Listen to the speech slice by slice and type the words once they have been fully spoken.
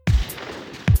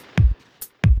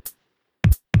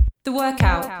The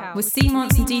Workout with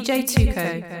C-Monts and DJ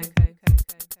Tuco.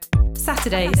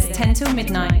 Saturdays, 10 till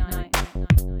midnight.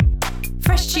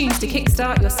 Fresh tunes to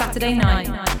kickstart your Saturday night.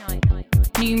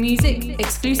 New music,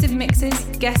 exclusive mixes,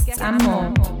 guests and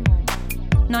more.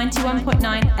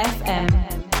 91.9 FM.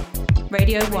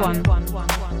 Radio 1.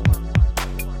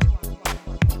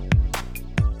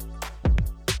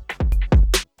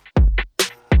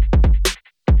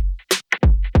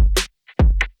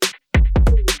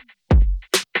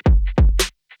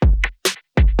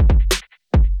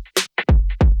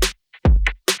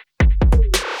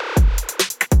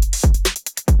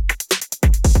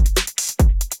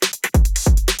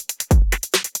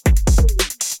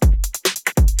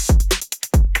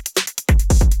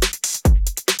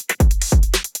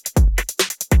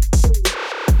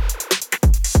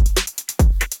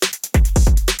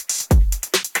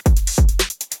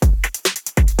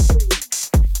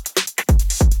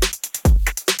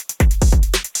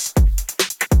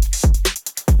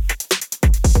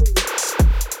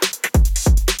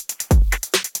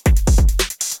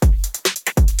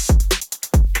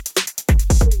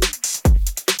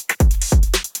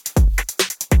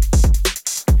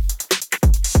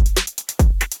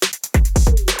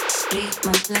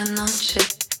 La noche,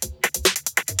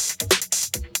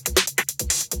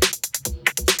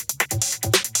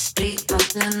 ritmo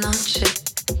la noche,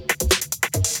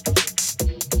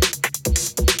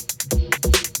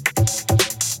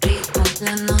 ritmo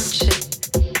la noche,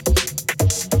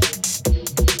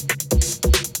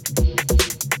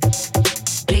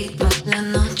 ritmo la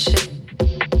noche,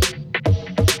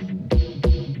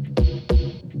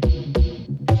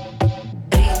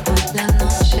 ritmo la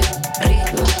noche,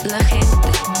 ritmo la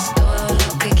gente.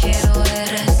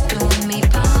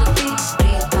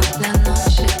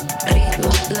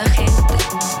 La gente,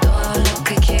 todo lo que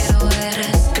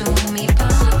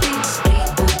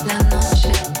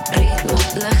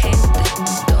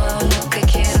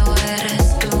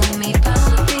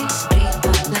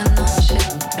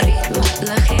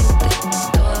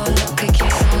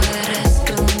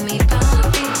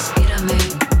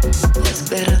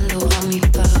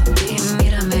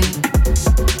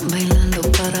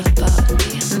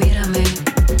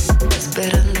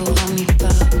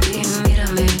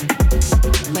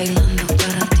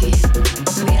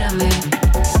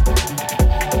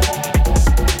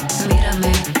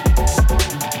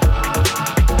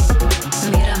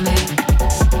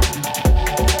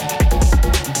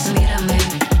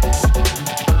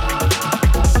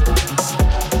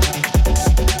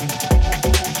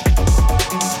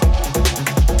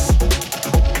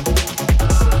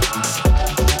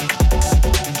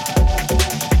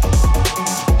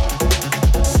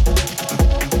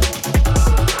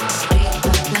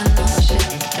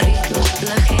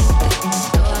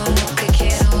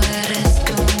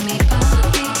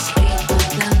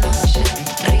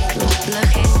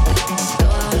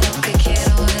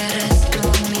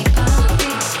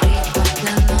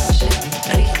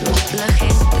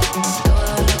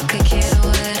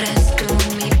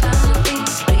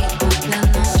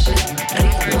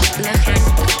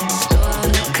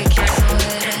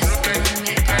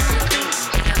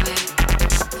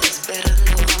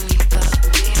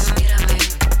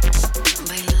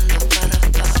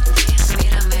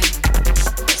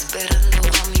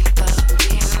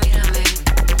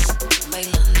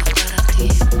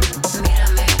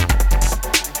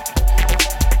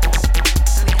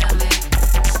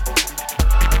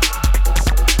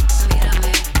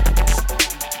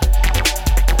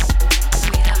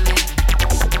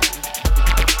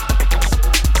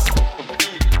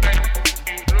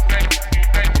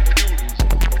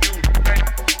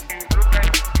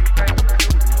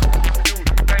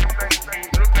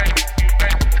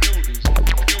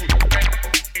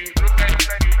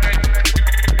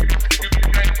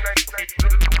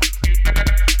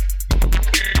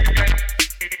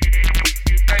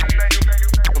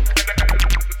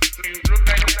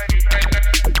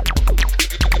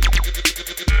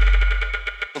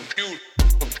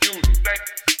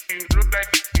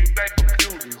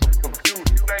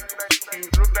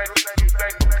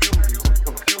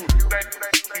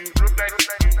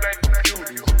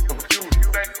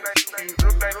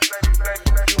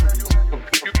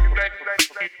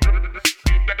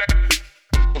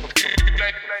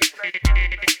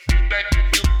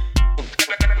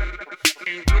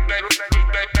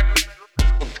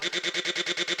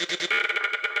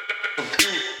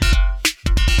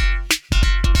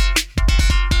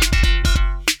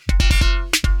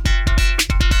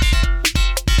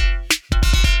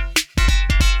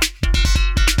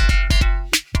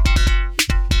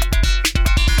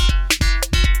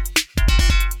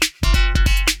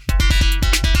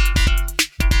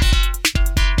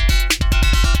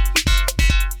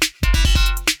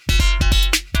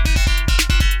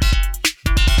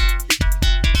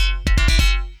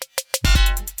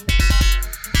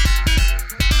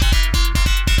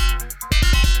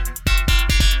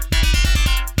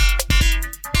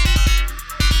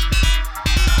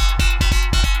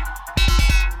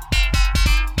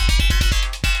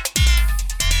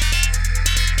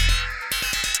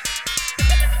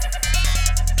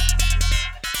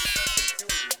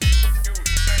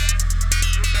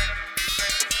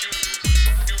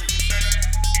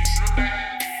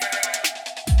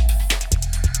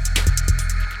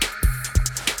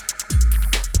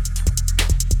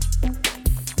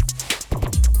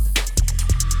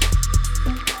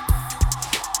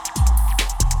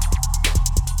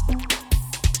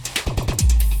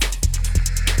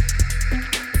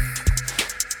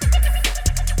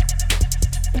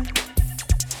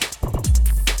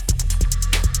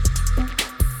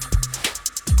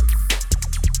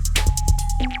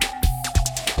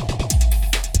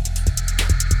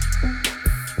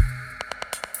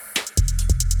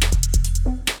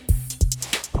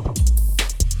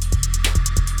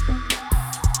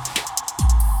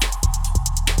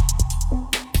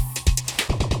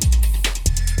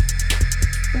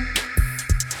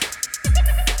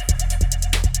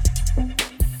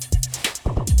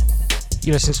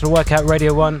You listen to the Workout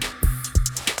Radio 1.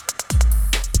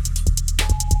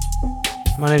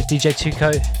 My name is DJ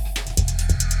Tuco.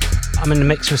 I'm in the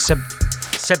mix with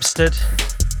Sebstard.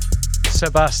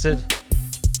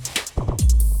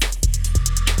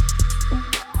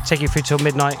 Take you through till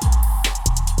midnight.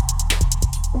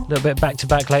 A little bit back to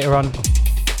back later on.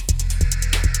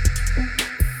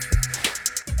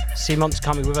 Seamont's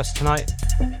coming with us tonight.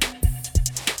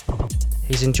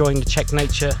 He's enjoying the Czech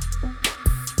nature.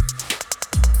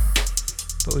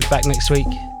 But we'll be back next week.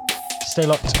 Stay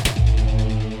locked.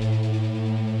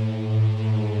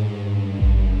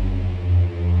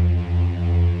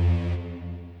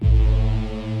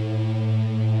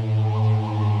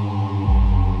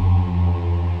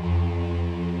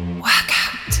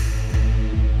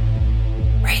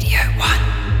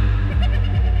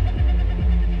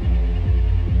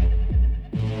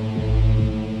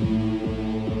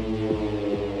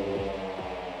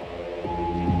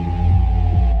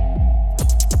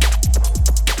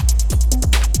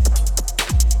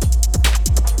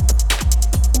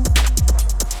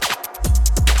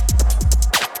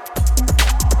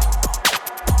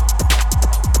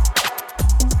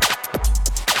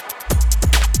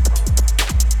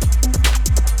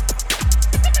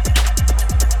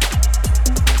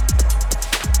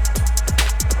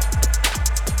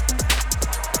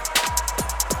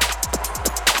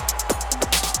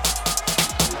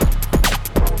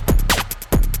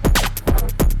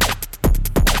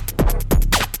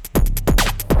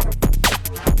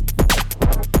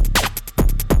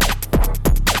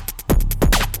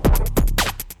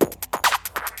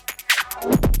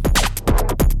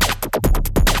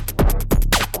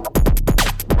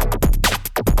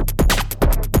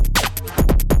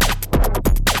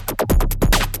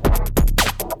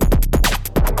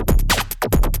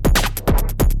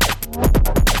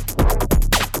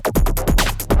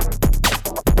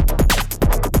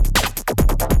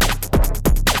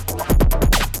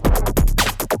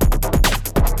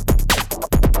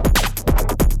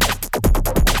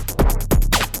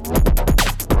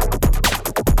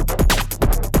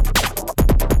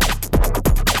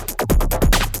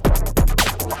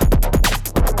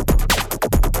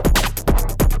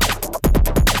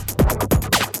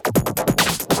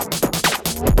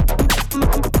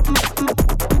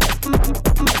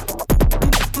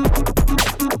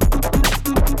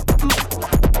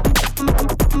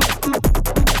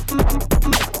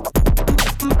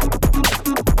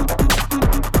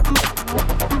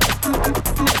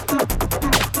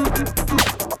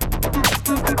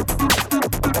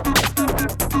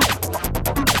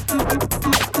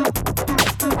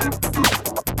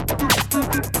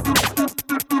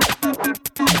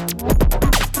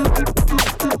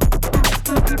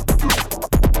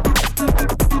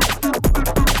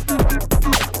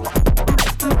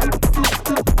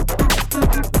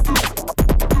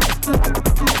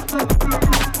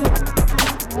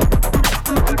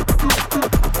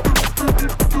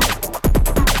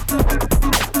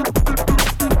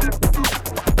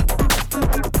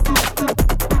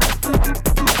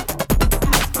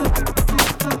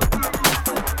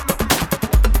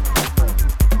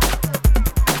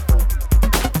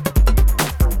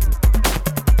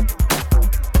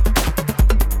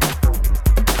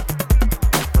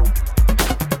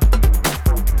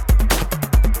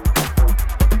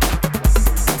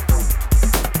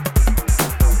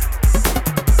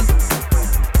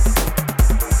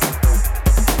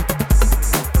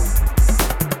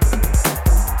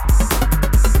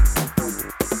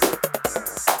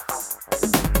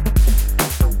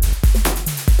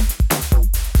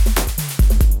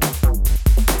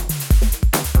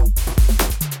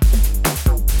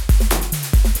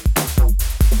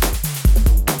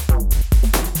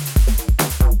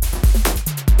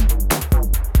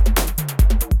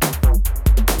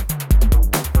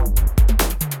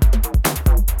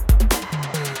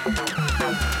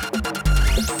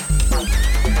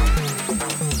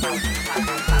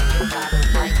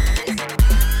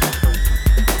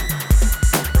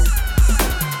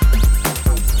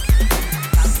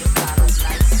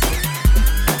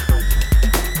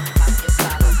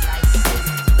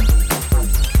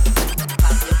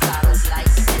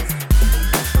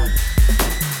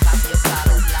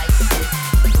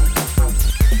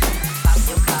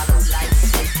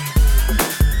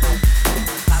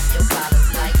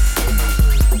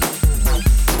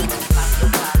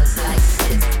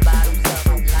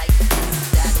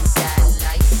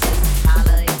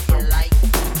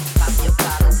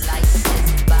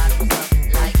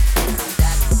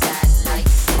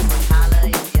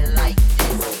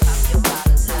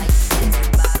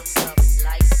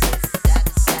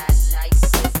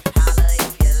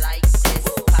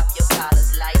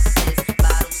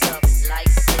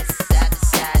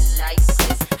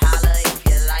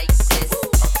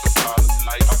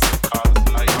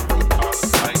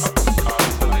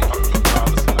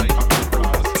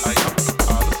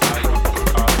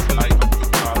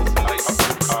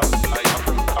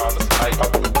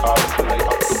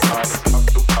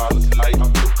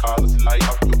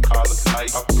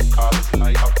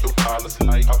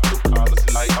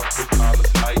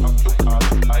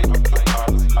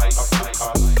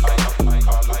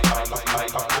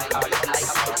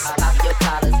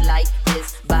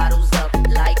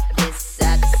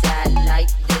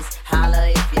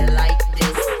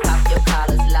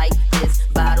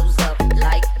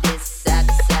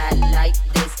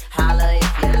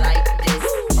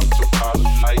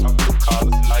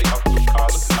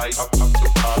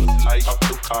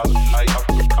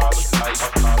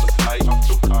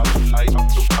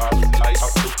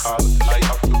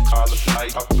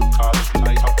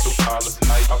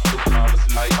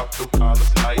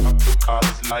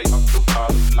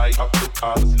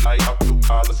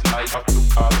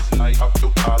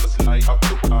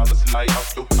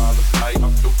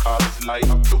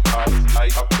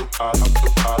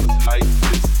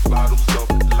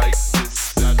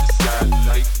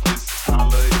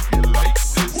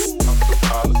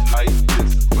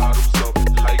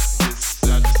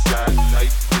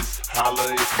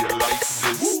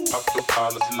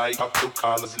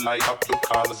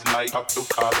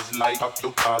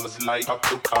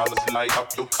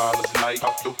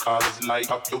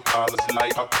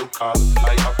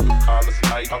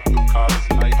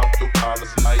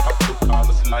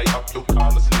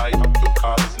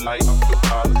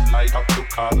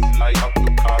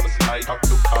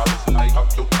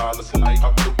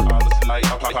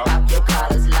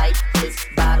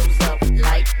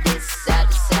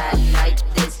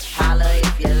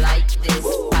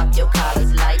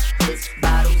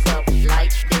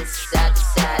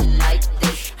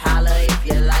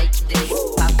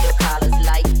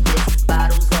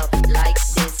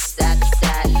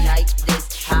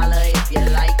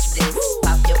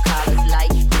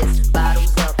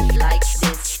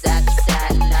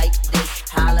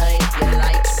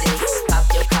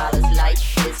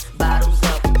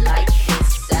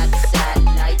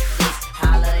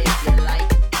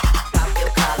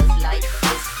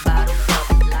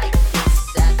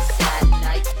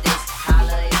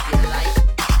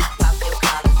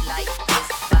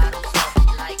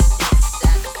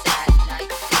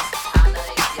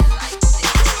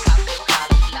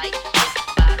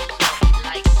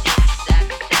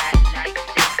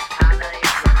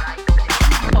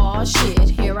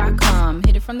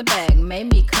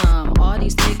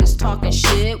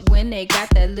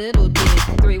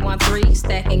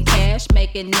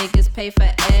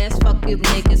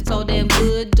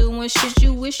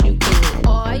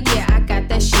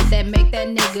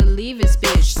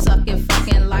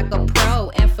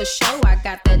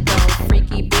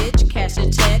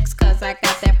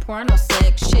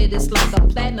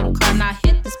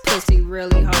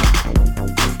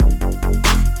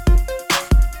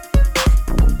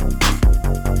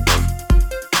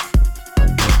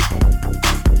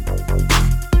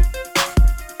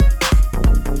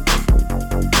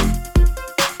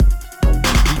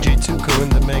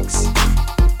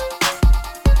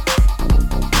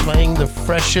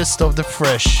 Of the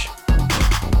fresh.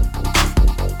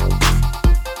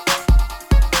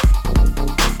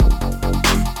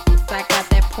 I got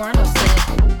that porno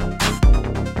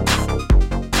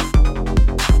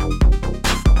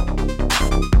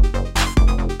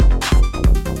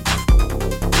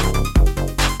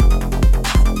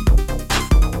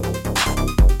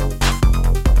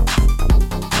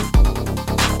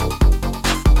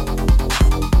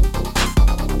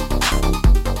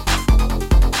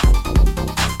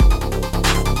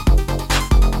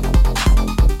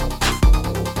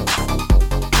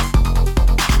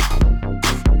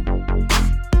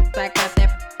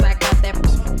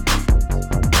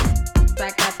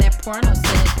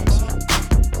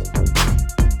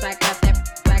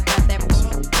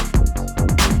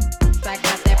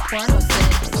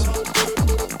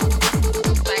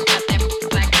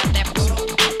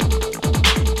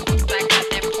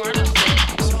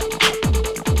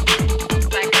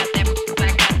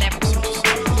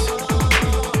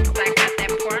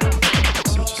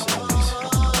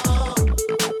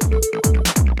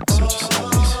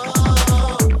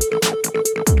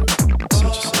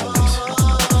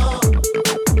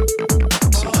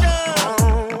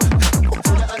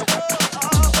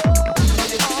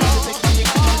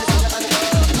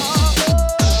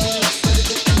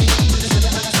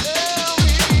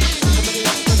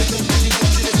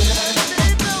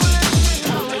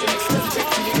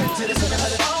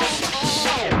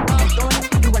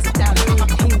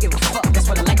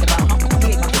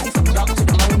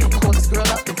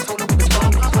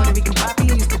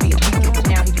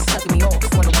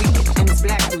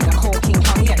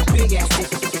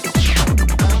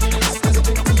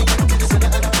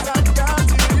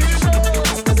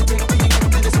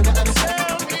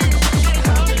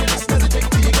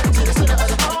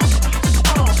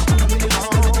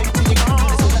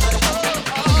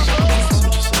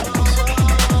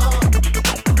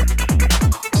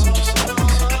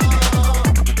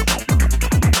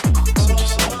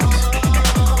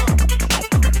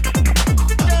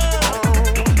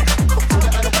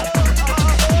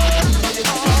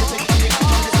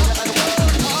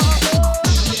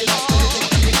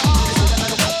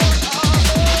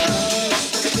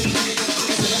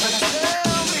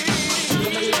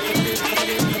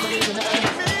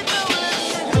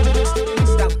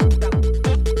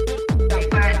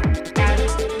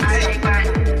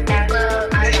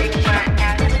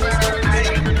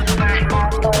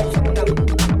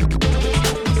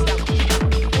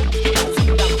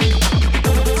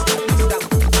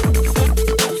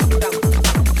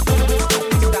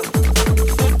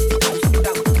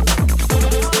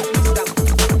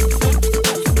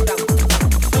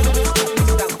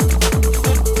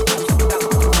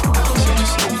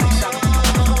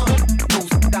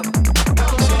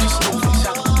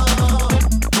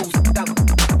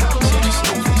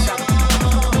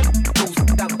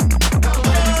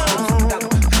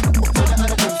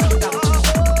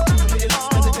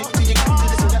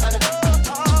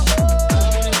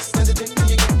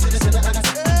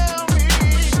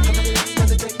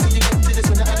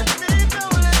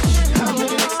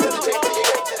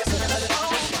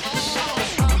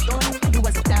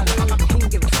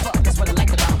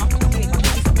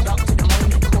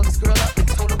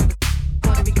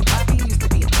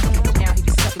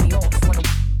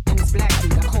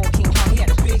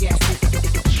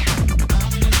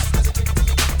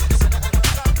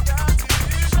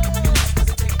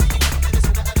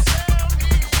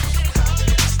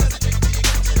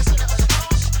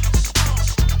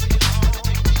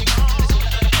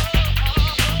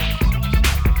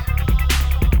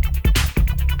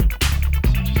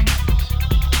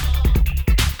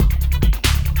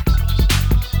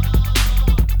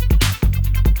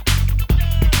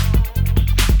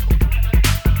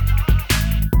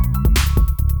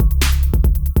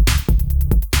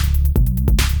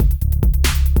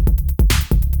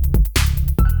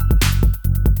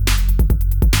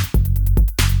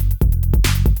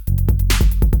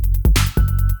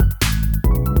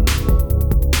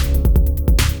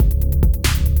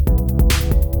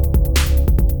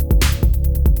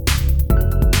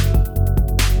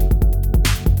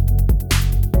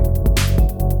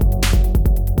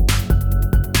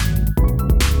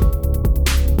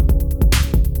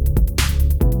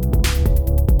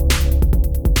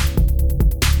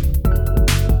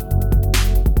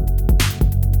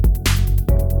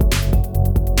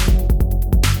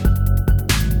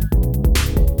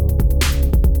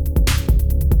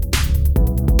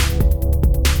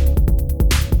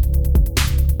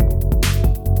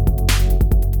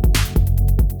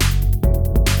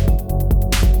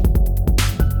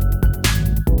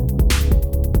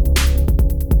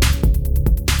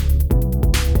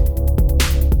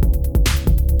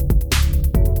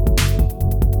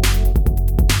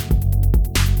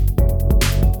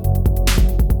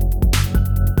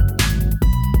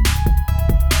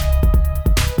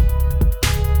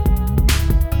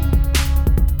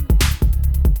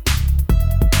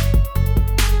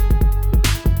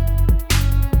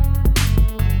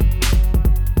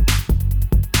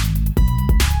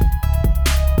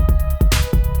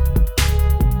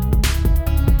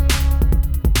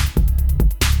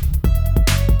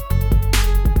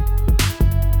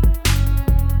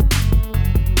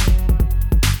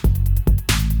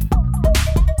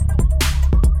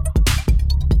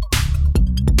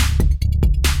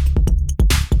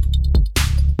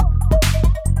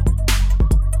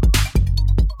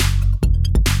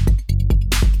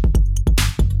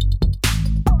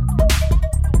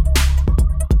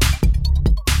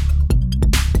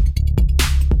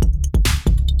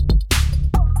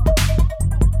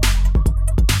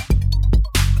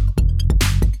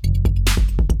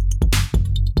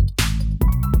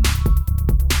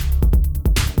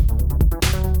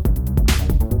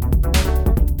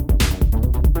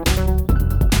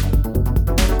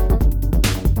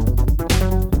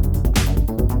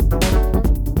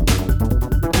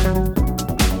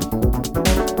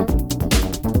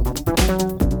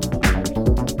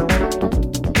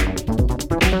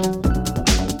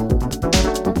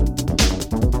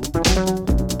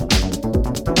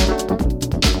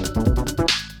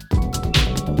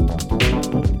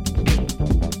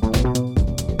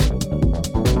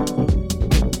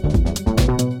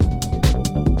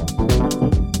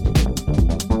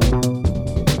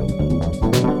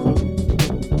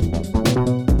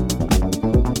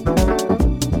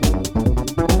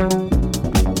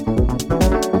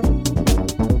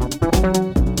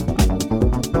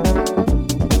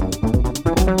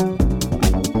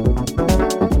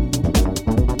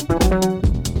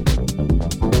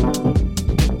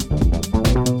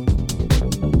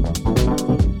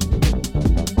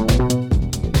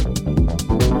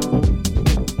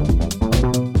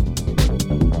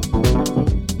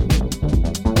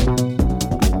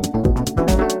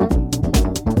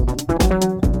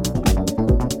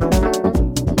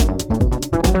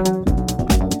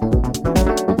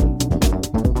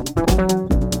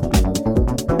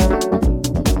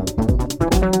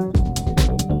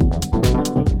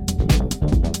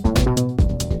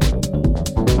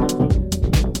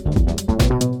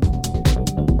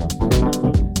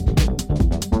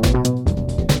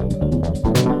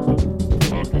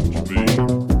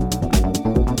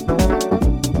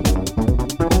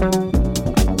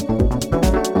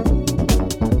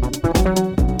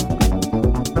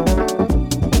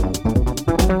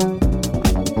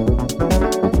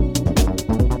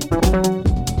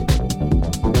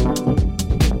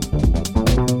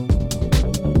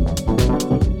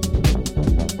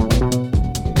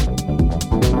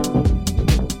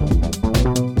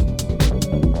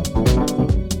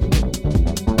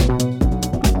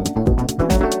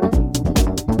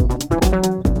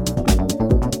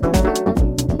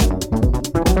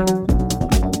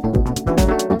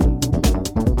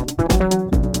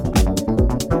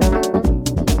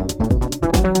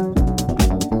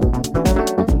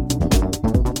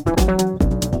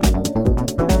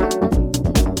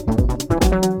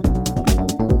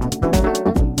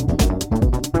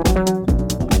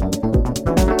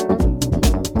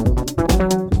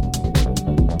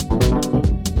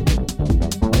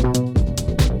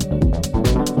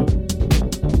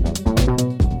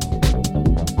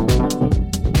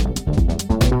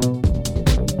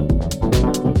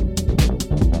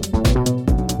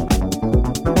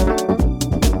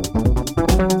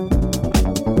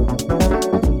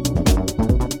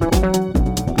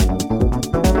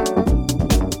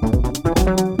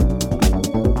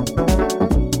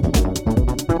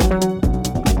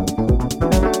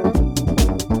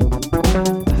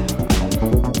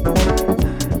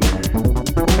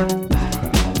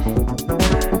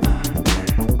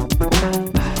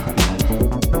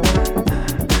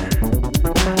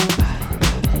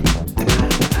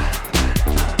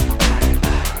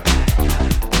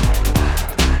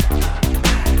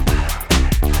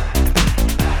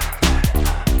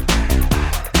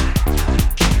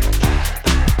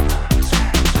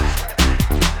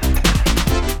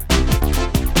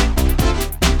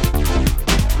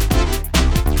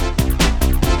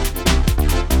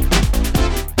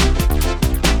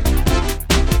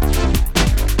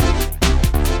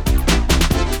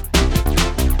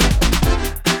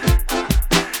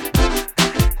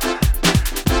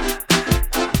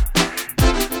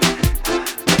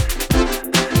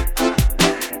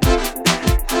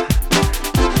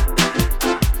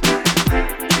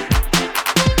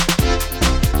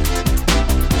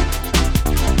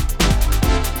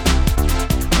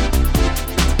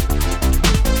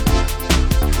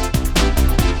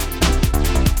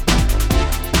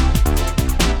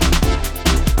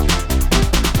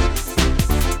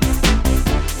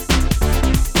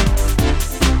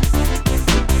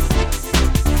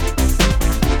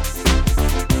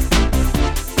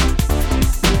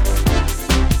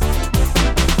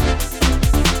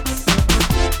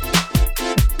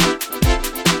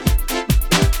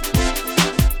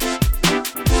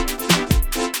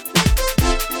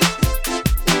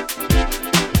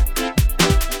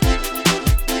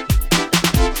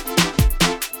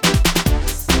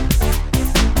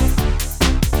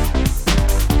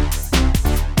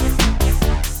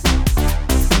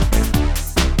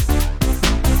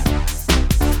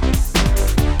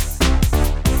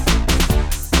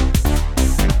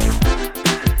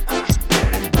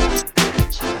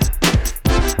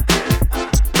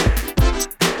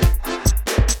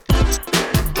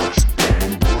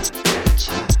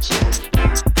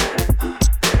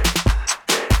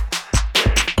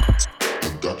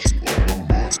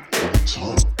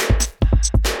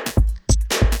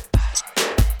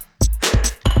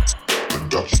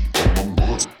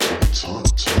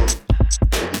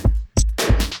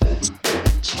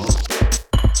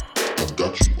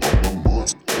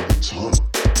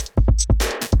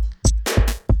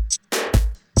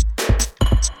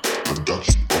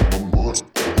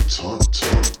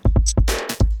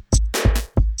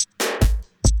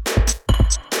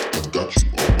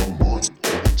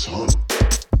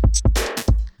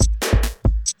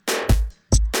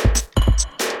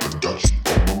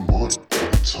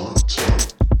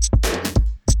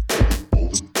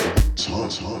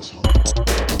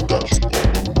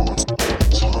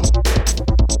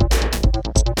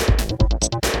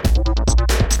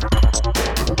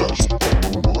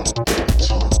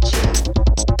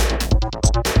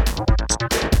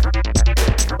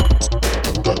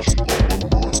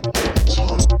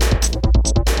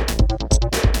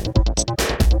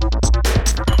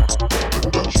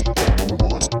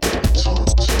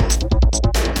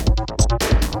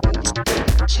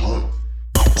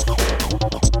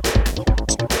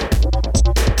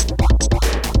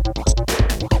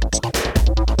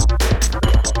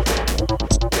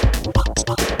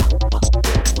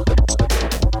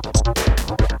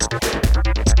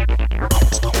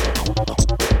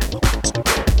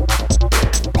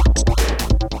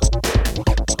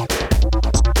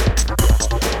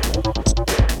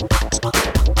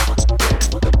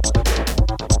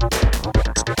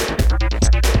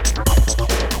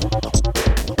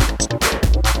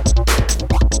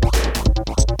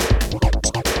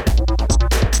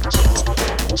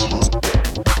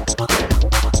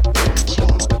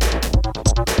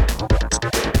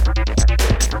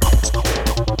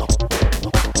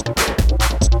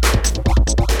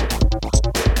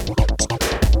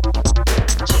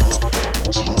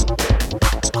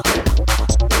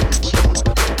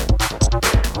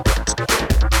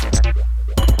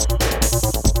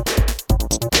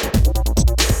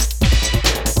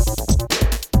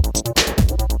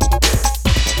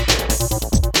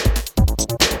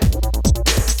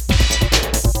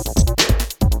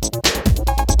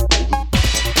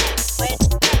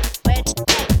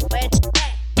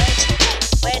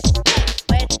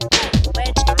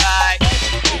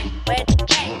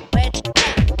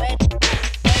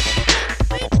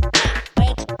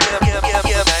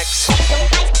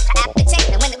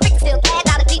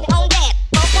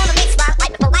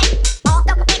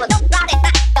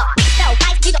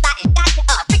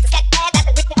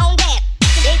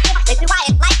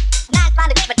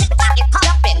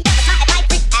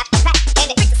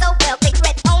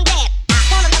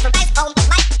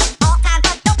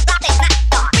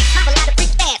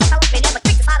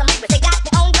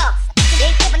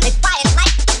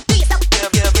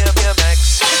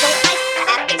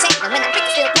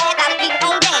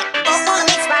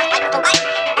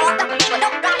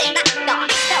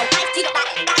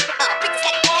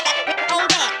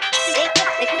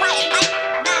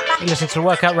listening to the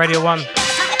Workout Radio 1.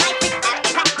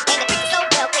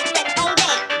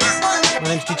 My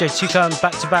name's DJ Tuco, and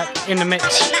back to back in the mix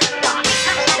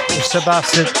with Sir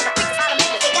Bastard.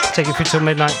 Take it through till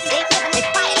midnight.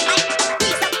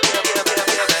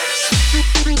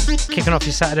 Kicking off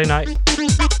your Saturday night.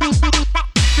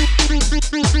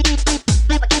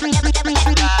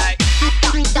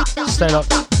 Stay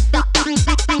locked.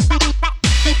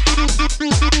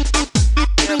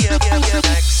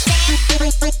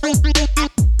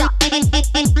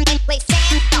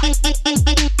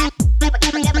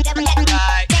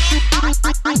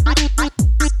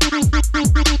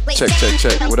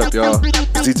 Check. What up, y'all?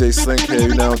 It's DJ Slink here.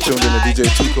 You now tuned in to DJ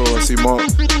Tuco and Simon.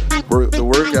 The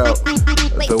workout.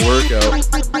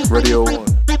 Radio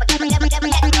 1.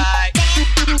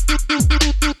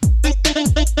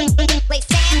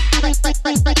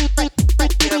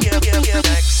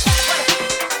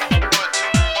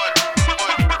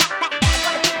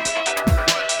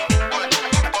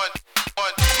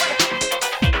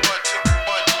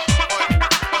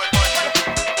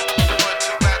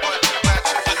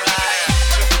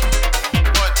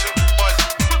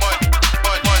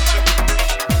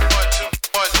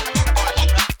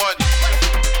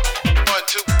 One,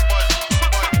 two.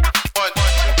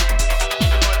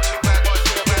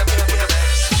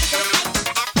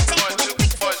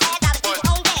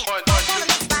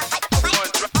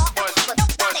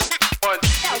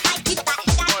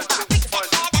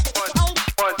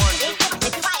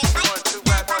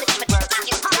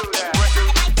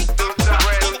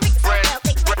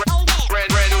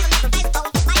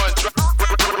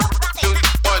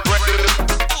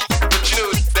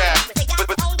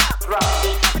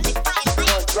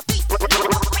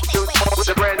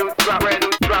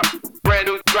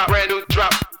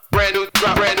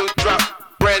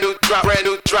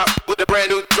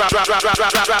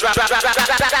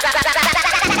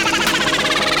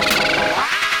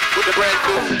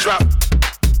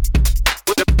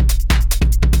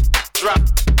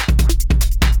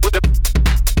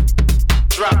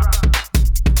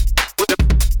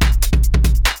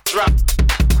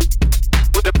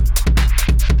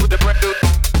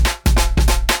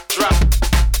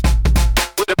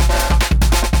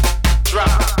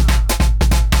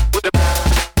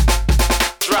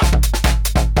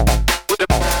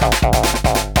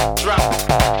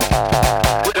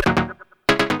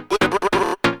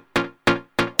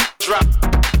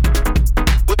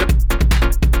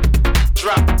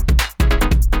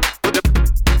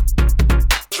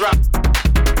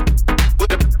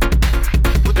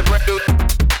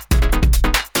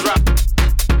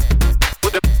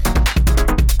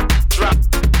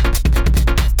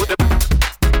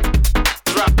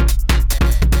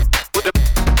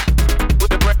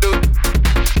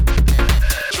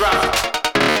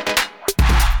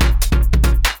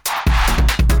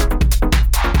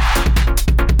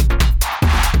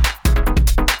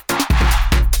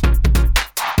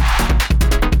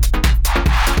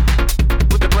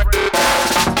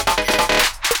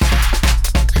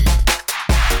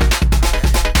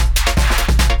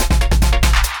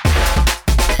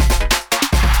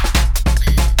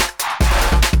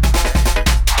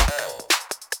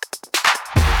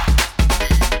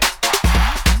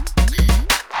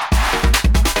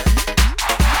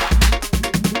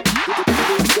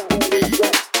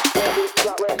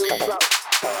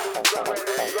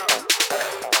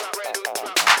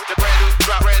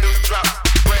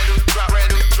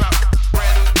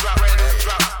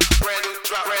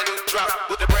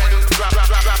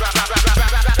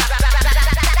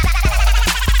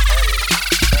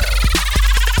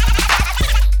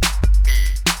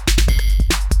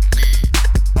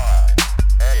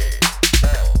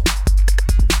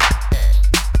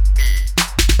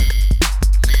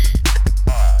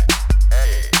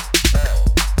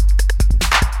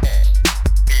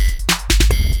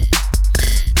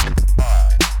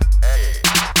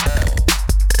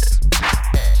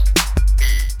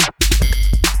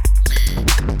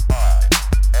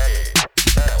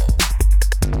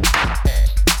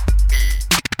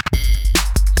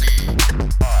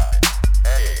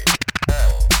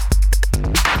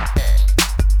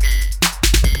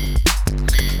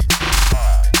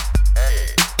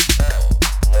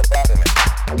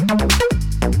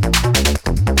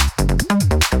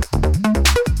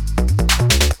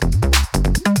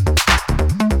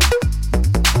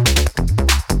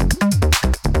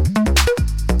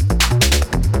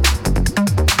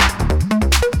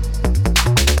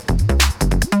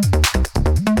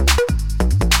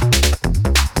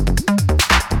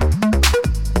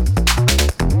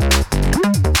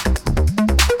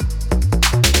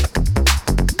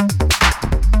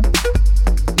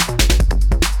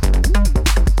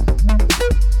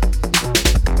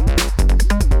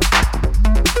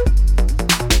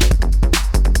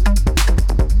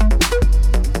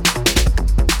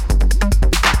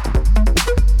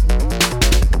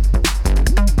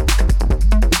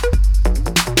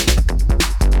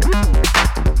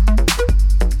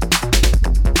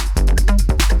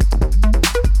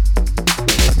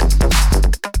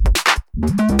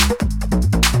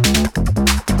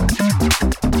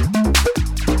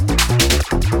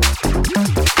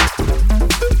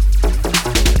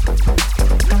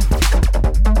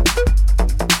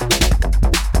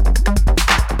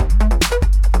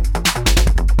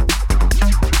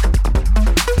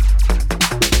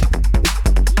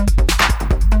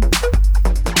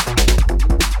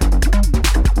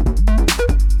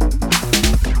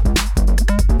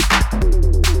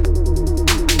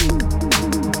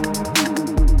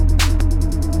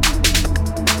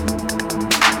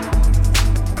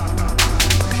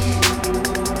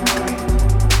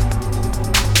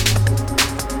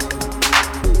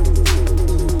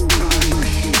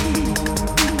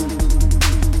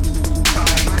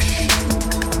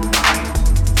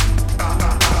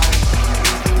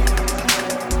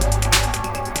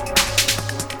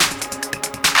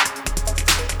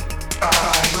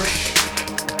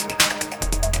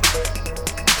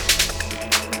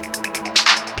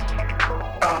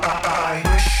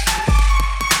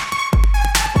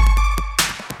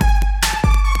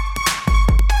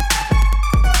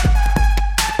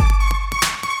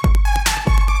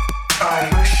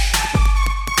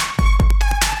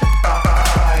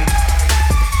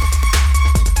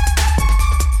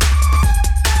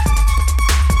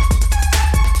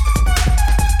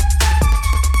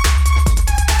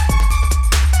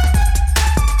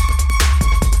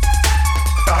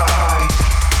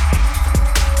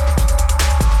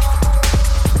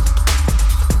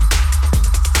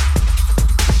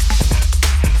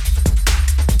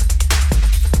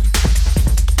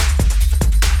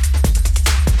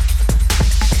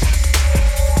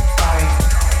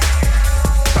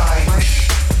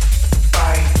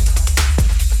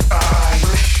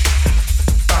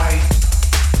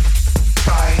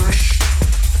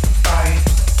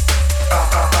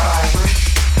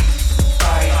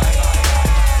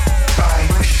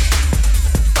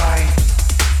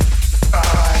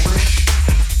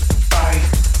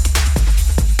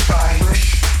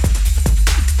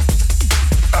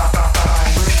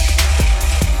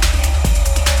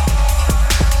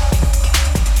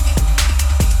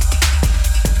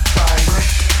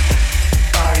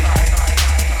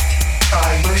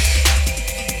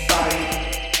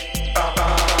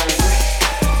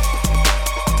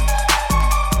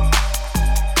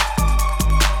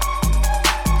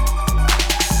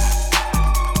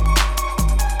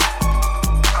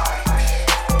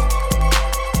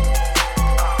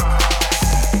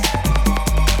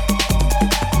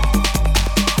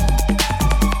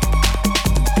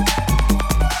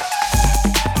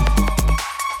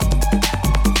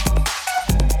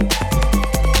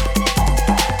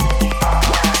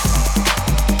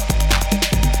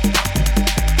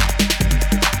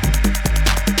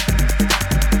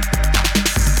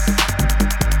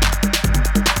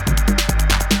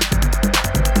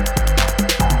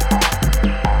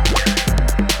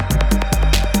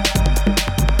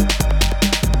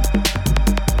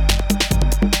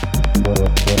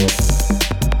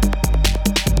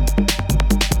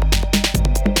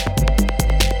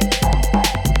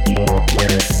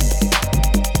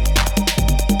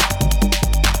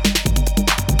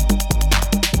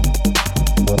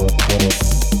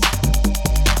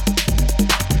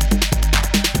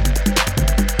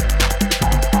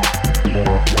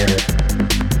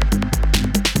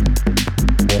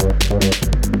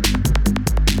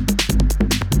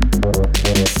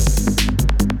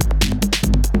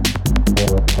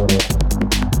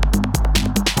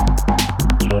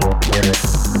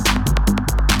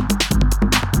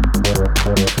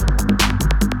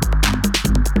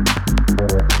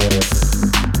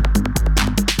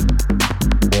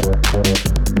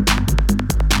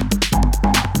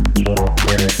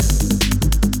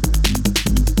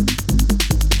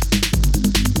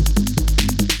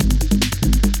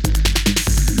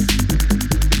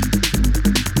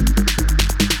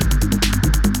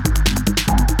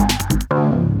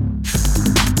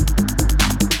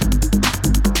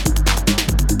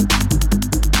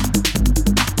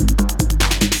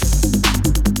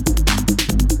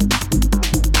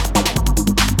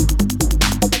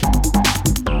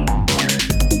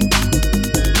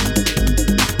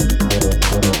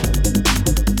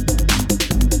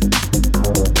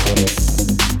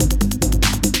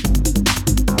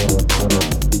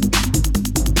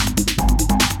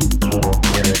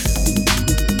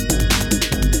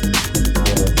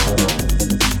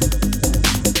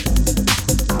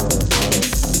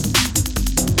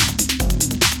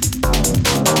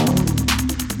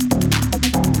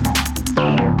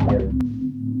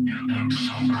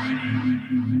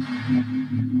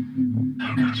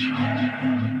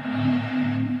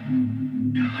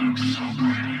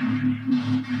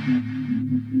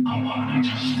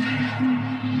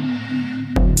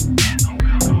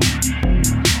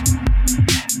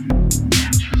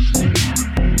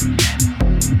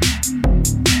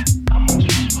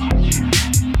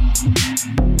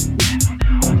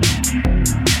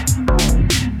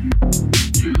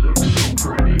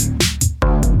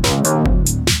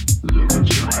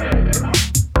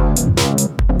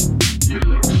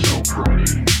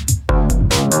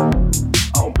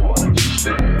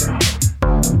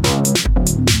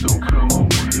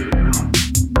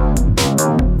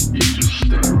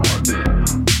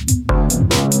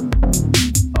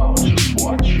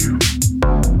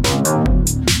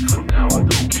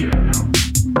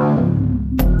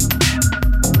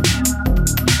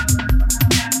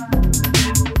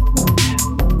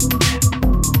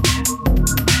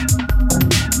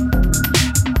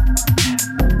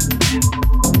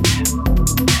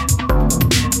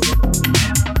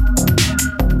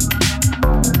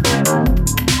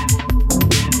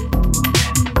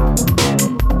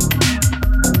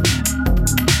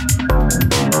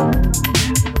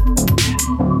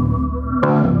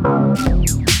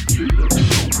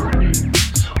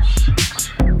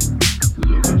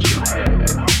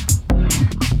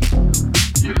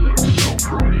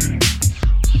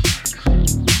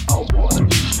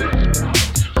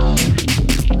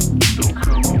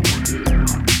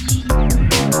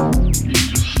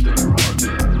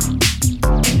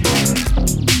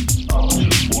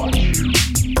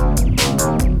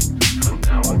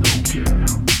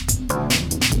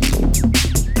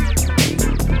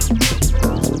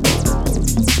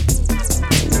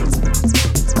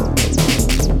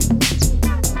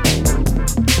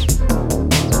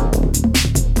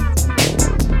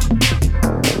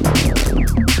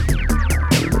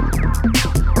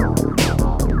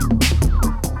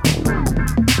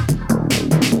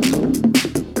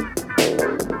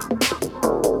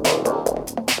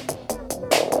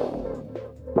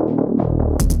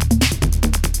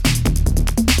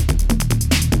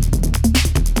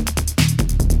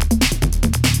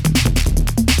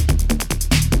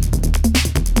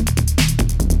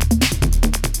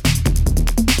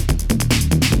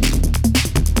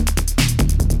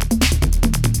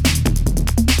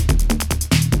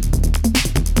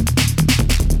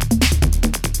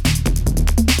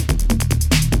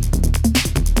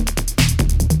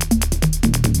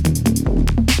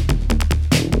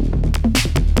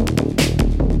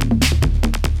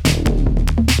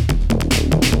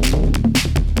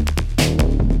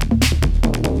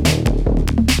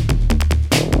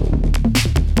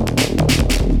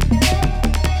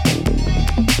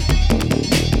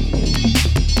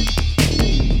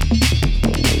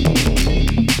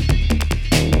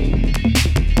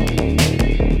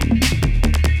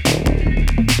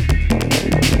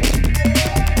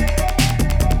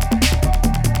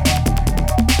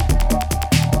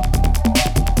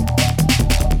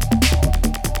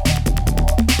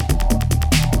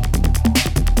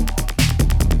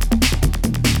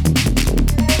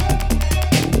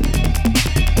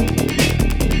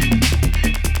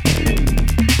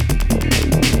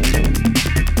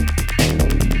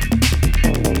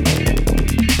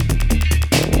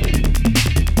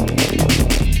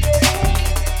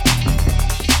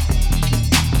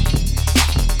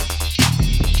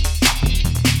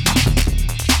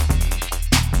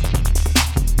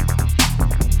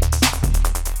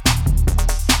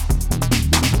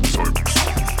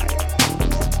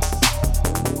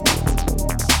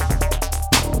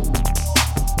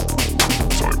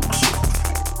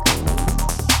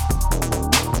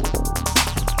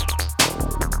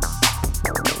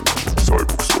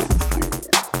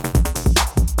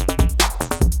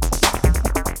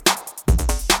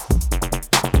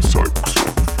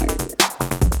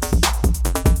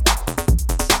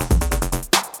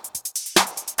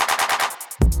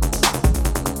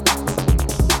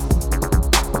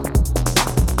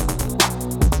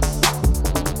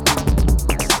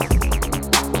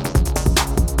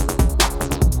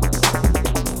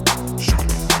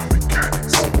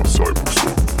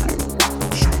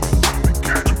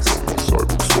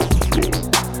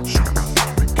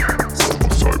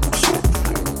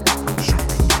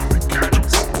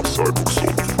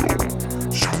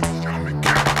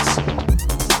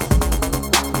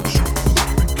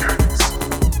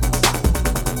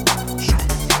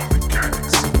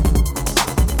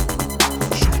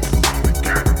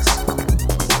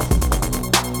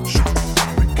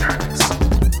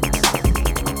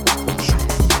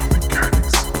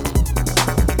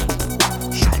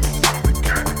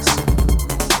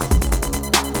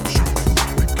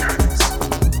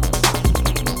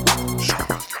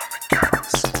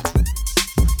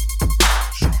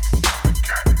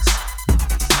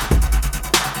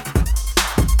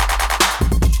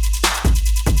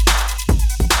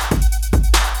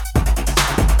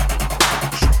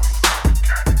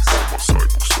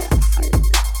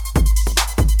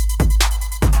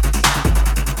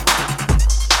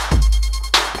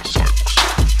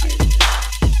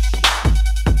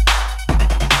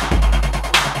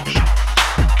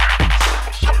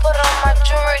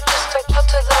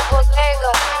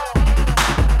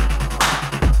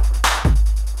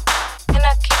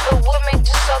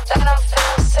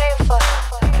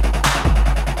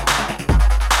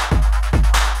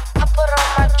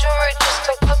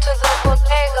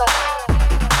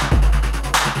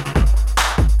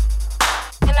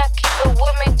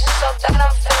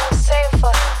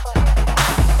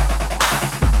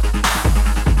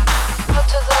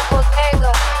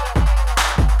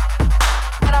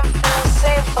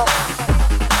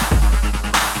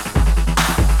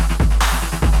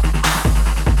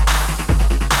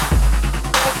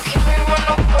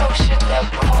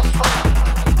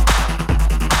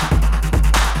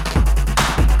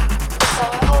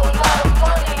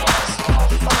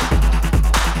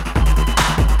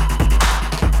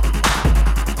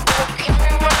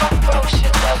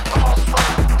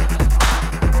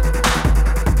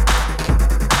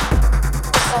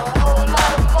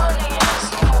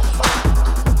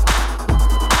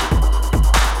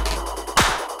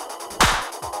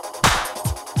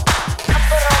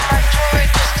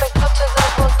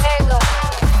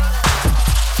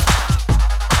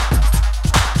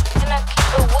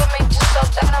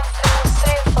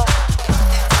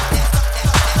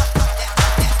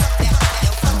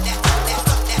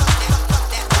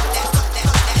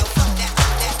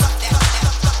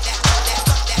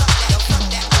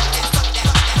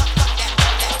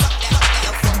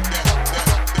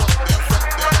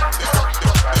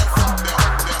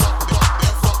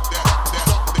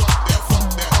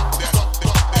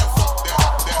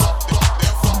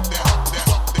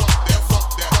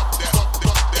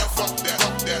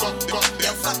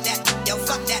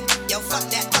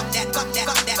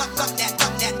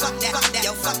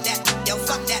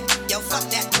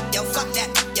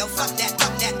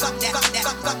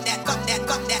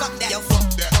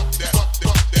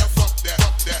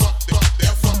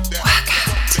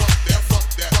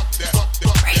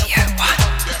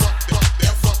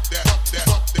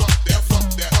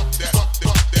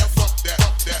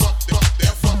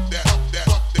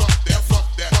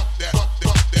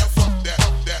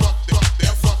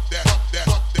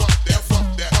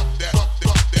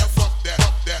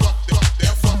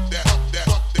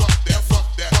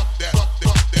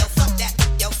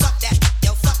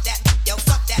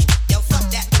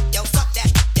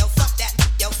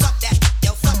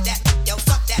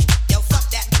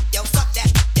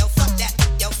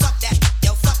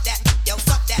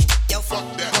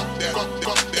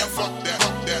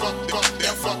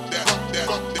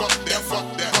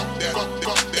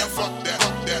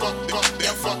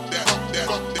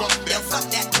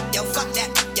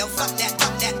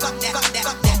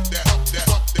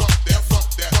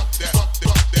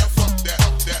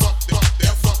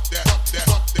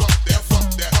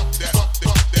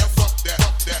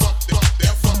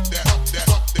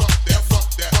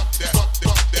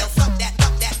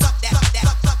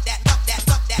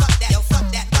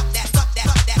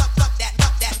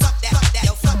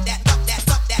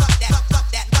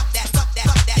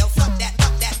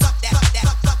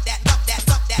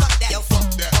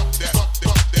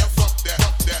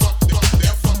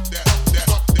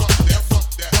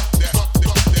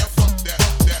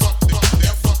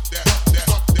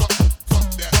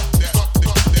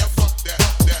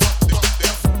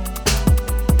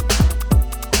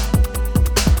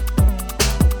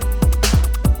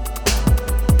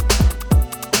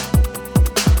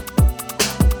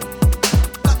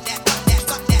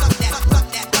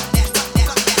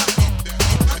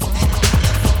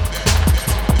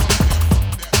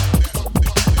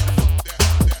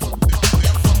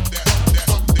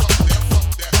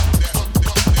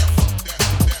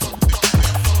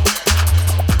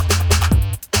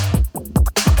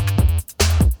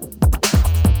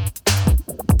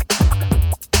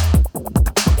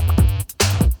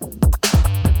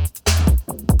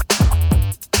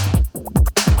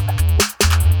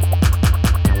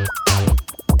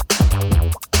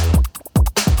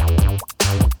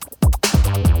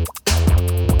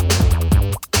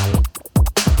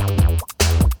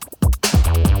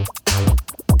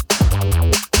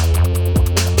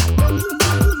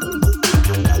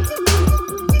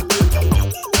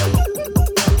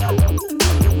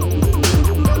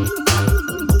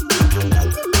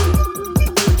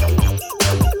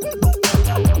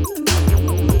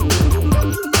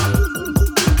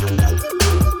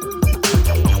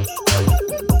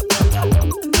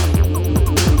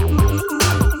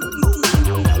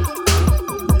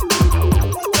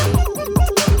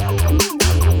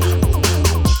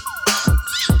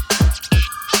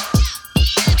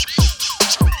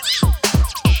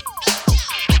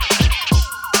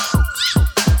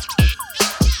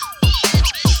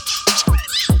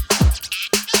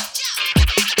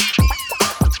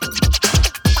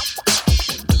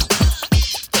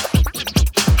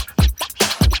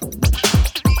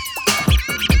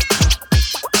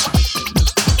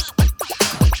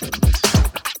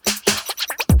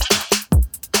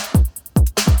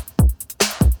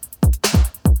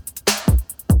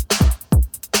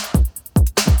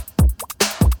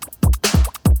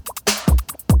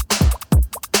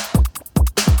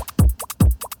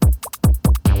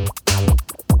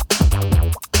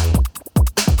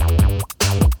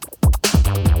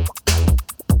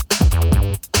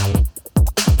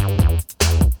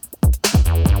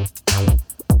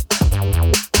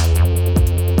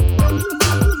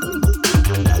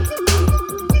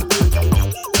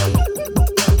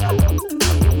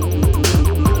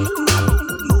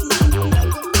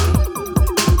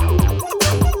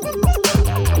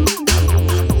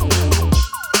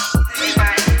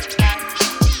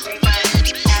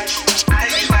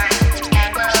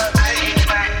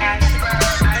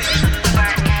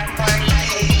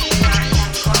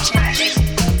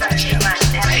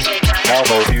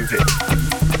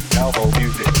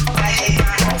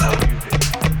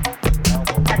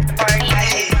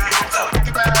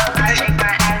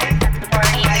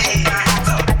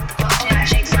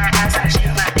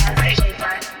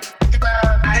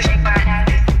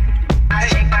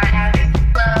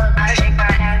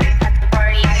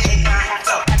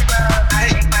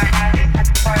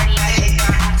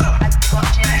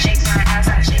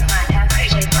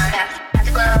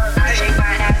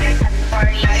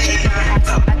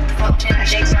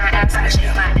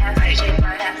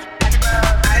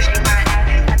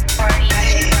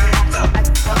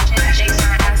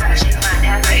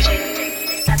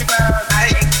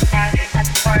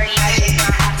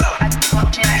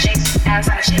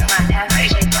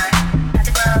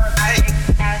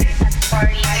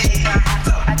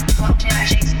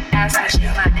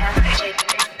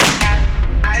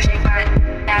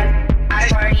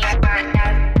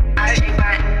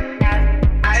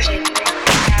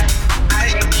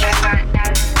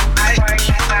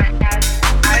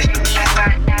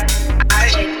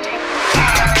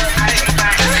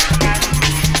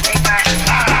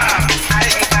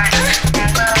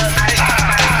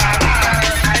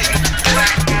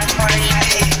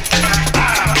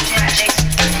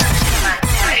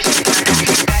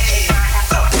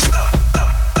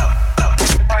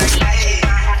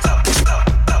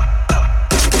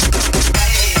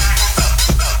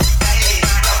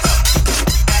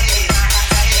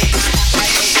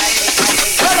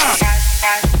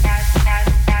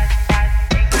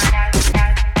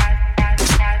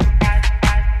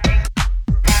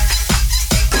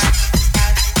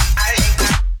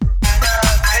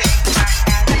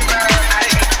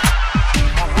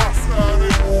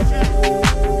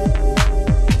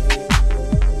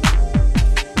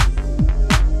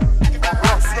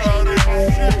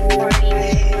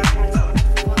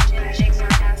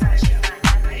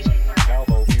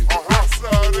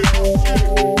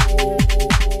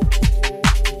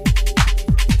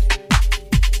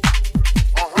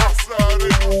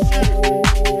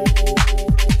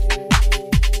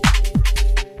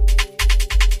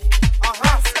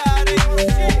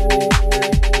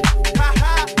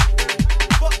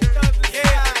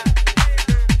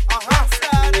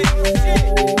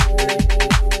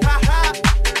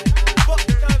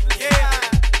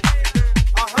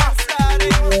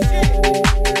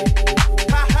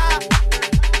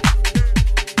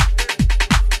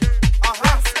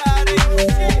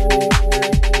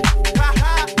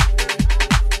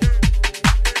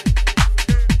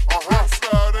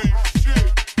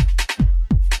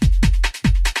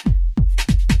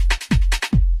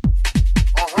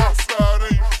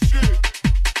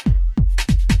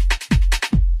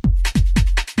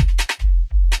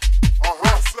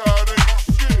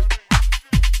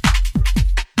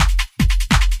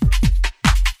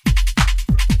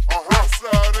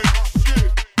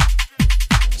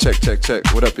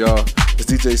 check. What up, y'all? It's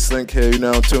DJ Slink here. You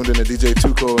now tuned in to DJ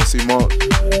Tuco and see Mark.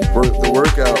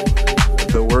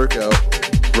 The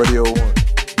workout, Radio 1.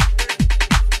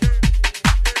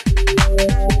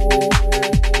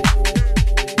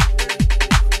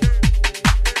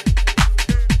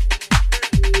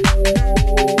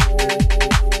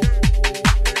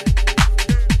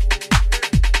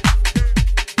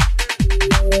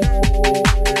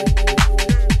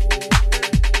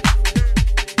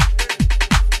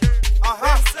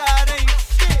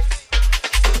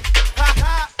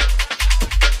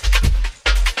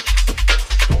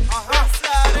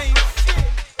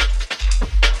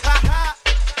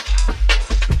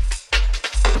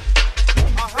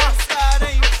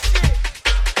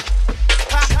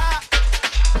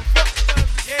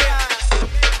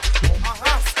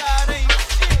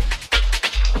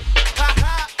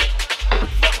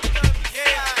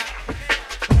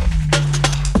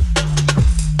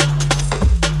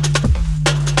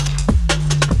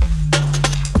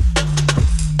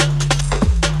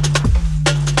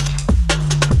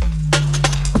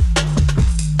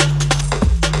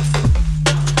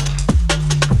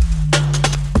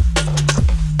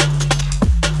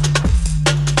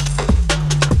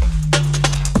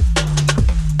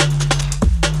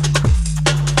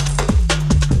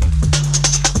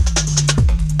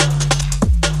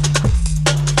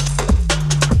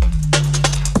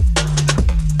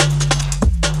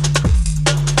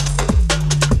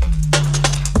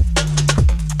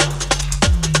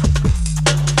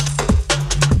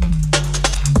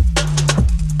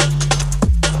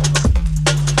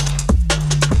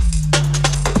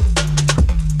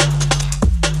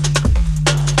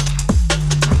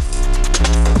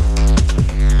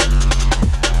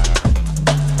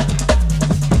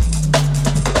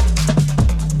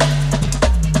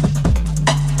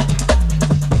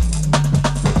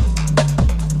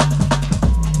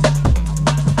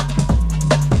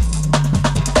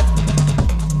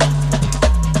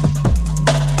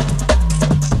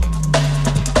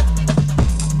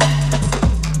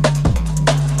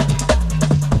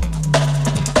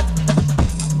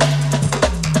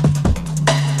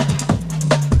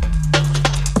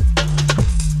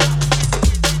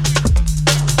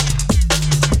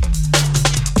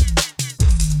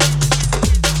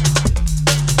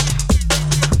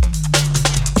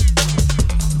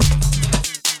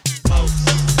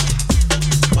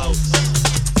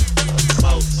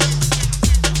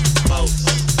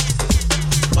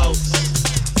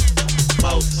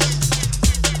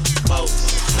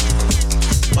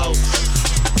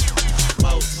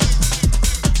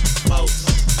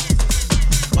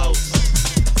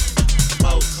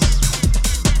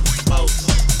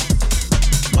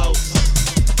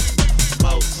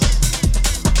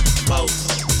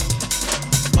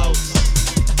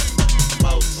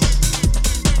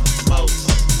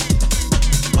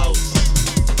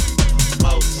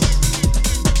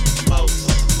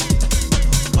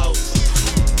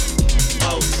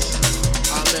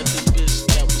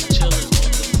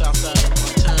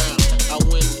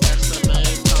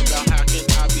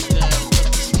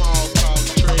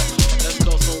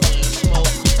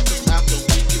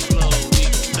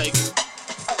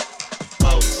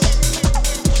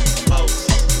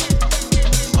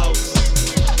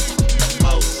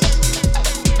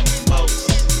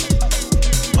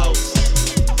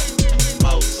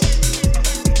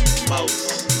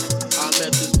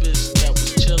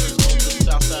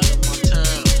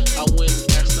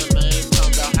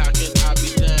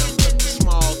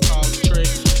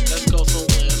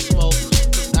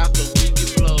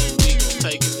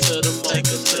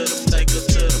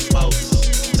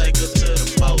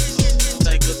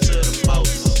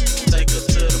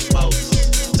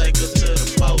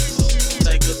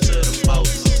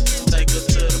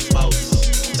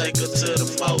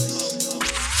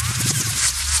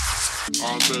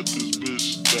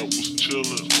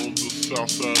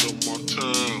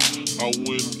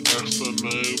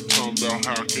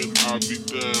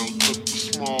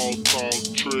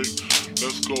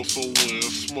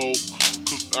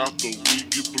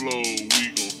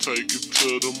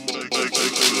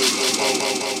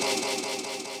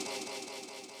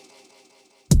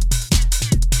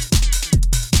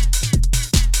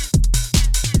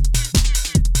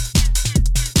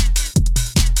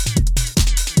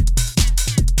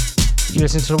 You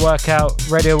listen to the workout,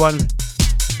 Radio 1,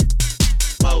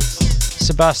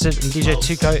 Sebastian and DJ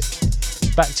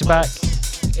Tuco, back to back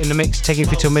in the mix, taking you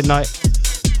through till midnight.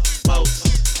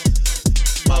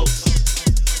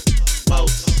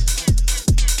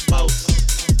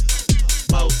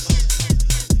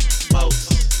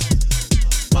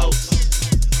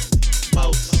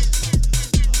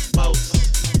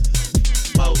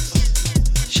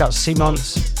 out to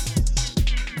Simons.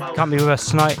 Can't be with us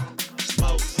tonight.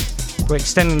 We're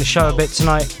extending the show a bit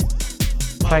tonight.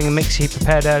 Playing a mix he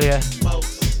prepared earlier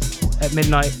at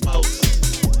midnight.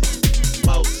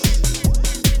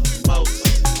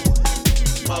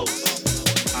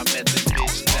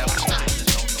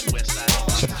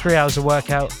 So 3 hours of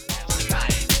workout.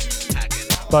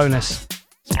 Bonus.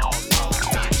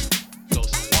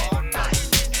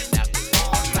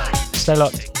 Stay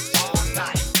locked.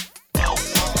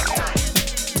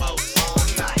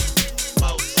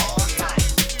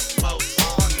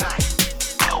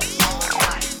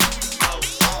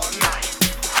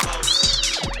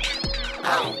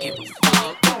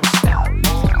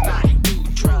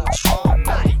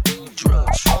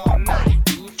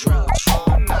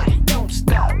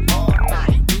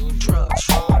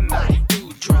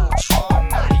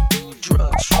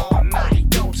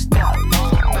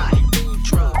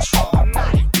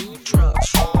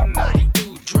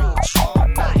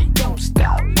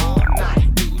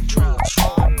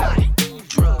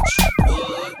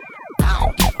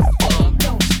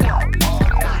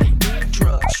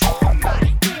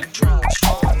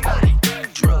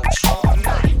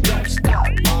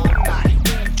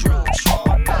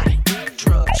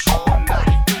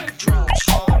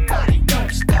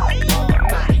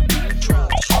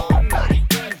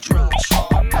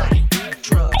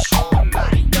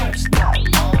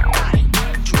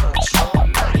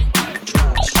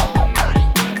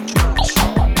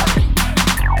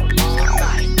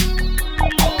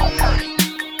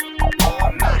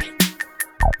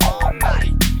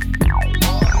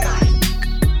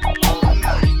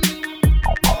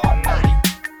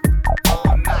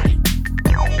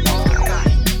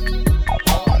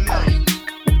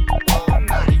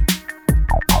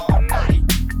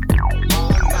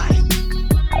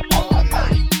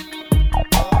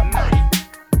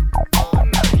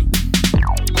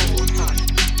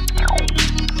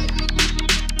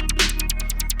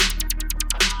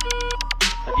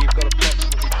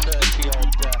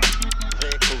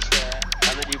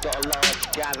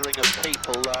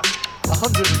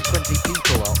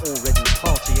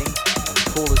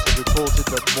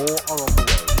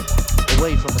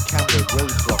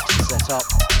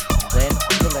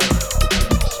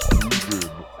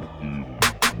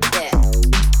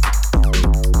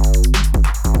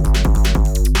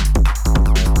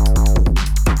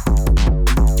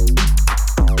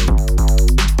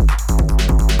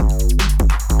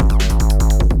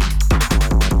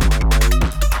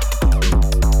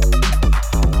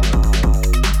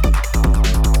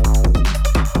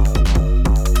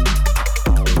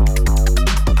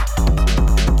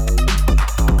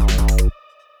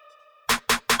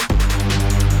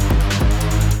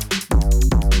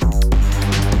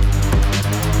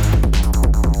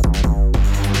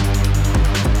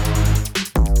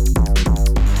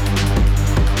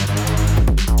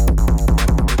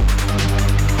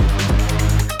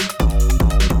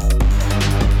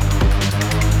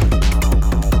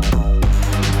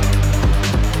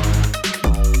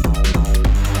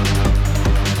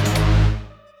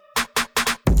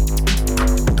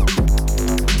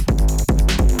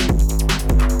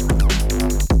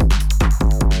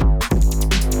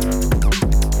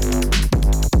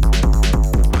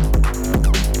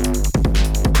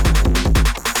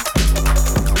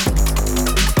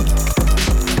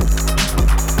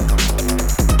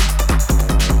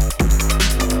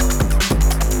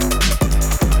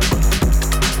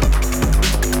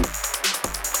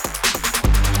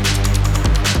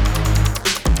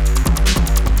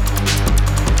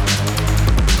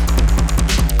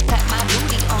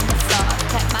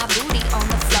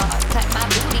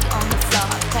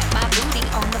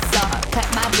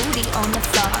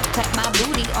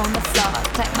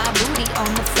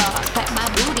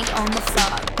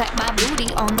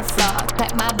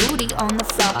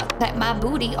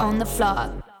 On the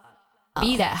floor,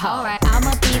 be that hoe. Alright,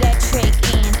 I'ma be that trick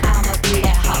and I'ma be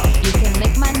that hoe. You can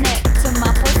lick my neck to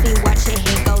my pussy, watch it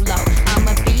hit go low.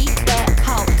 I'ma be that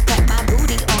hoe, put my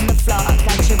booty on the floor.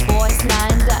 Got your boys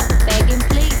lined up, begging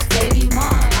please, baby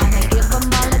mom. I'ma give them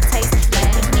all a taste, let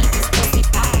them eat this pussy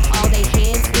pop. All they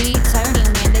heads be turning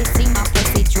when they see my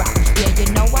pussy drop. Yeah, you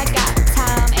know I got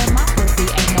time and my pussy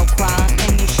ain't no crime.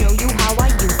 And to show you how I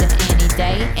use it any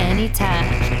day, anytime.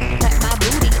 Put my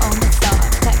booty on the floor.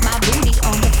 Put my booty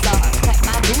on the floor. Put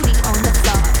my booty on the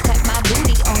floor. Put my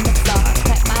booty on the floor.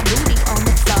 Put my booty on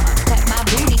the floor. Put my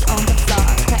booty on the floor.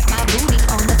 Put my booty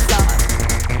on the floor.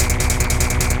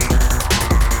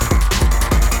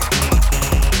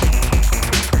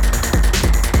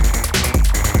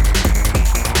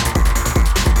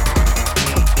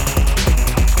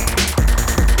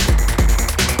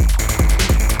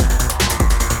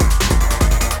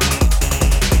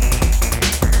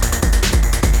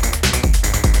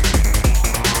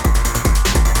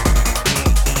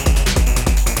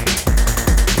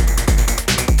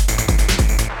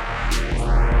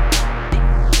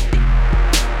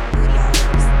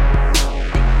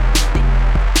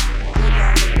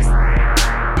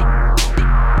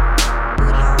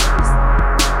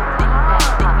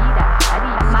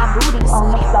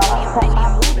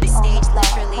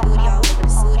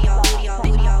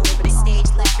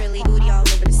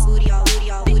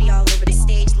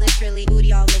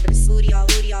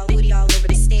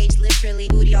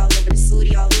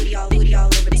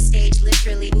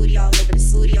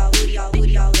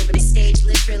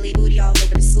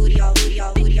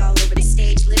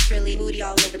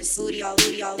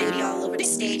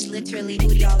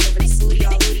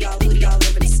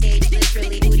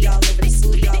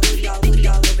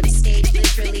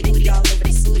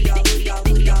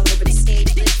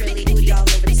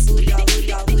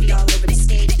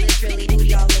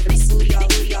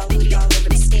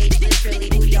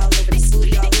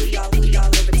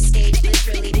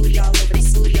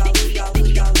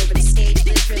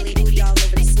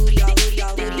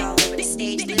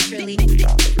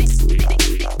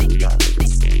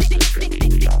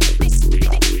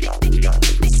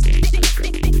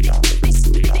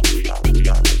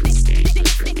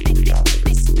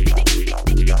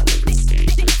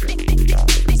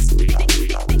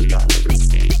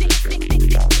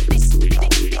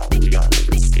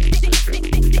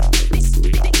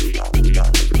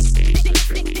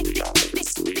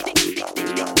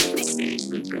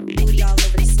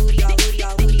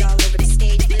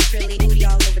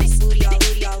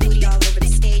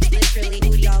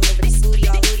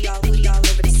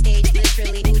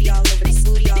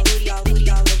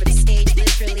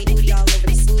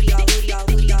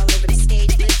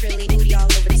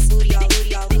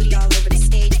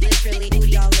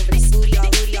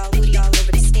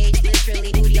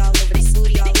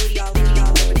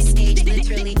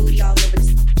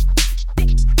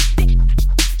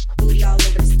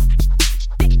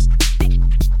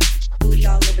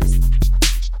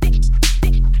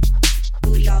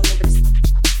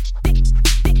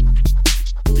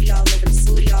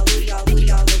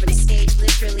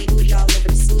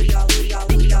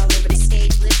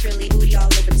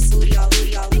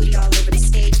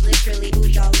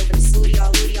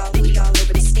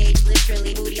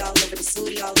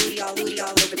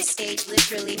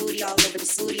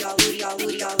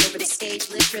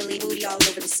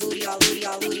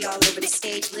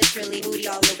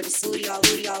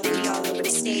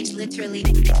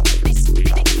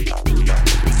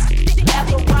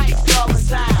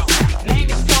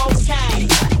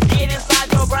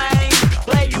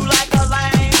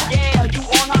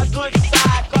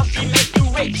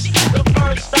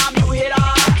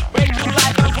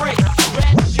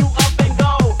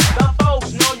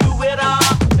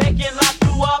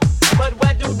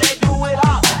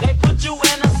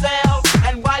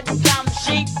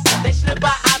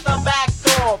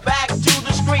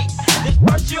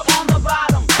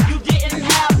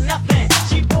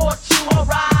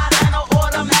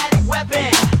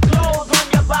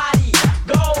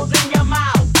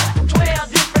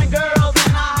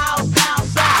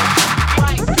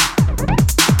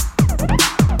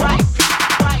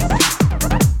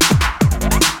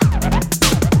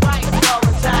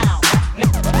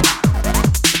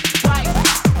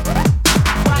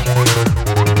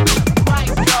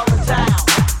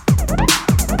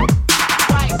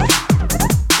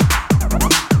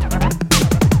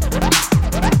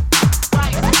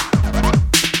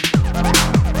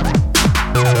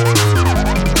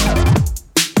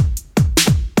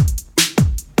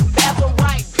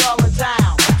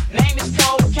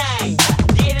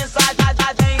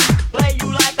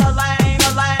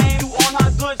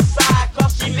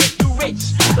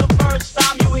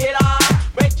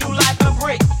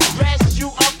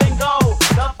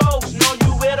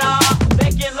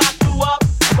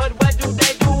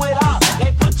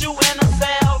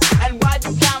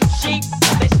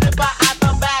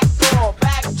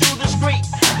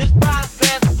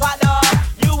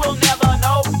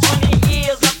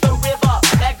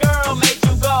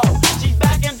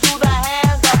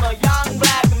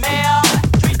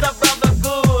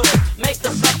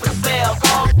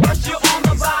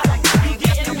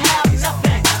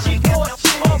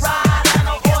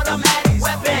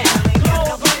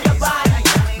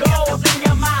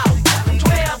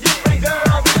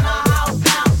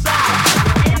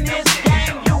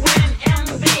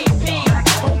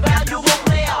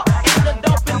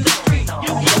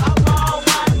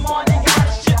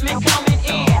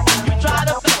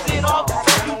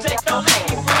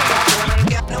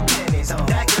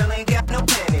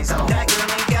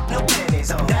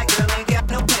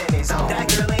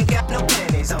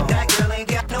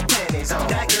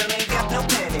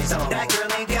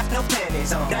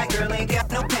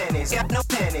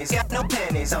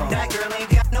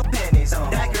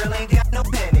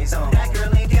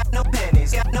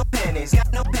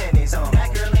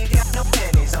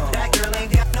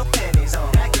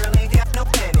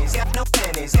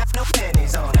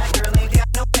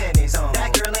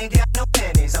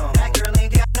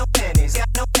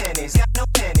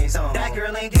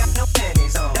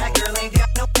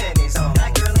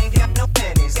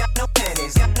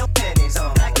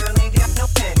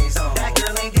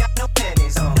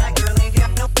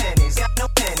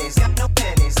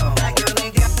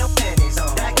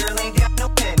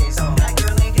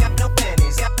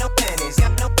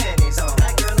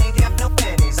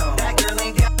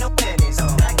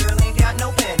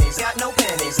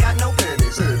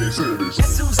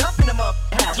 Guess who's up in the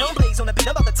motherfucker? Young blaze on the beat,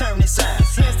 I'm about to turn this sound.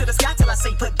 Hands to the sky till I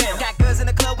say put down. Got girls in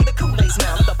the club with a Kool-Aid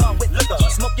smell. The bar with liquor,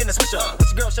 smoking a swisher.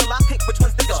 Which girl shall I pick? Which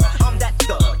one's thicker? I'm that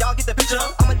nigga. Y'all get the picture?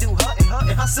 I'ma do her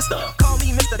and her sister. Call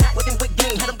me Mr. That looking with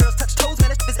game. Had them girls touch toes,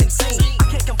 man, this is insane. I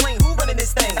can't complain. Who running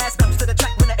this thing? Ass bounce to the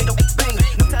track when the 808's bang.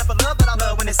 No time for love, but I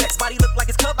love when it's sex. Body look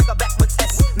like it's club, like a backwards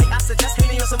S. May I suggest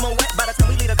hitting you some more wet? By the time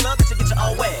we leave the club, that you get you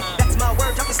all wet. That's my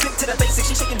word, y'all can stick to the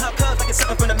basics. She shaking her cubs like it's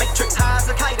something from the Matrix. High as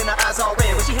a kite and her eyes all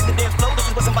red. When she hit the dance floor, this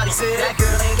is what somebody said. That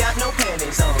girl ain't got no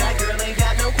panties on. That girl ain't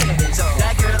got no panties on.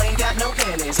 That girl ain't got no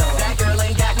panties on. That girl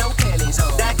ain't got no panties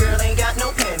on. That girl ain't got no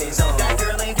panties on. That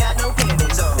girl ain't got no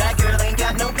panties on. That girl ain't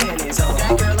got no panties on.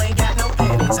 That girl ain't got no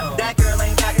panties on. That girl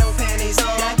ain't got no panties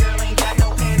on. That girl ain't got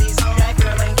no panties on.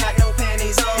 That girl ain't got no panties on. That girl ain't got no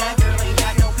panties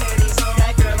on. That girl ain't got no panties on.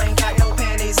 That girl ain't got no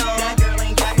panties on. That girl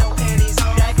ain't got no panties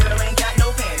on.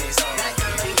 That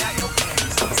girl ain't got no panties on.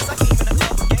 Since I came in the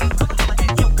club game, I'm holla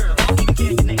at your girl. I don't even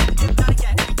care your name. Hypnotic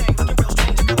at everything, looking real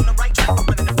strange. A girl on the right track,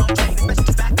 running the wrong train. Especially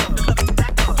just back up, the club is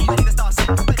back up. You ready to start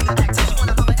something? Ready to act up. She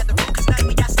wanna holla at the room 'cause now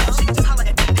we got stuff. She can just holla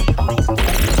at me, please.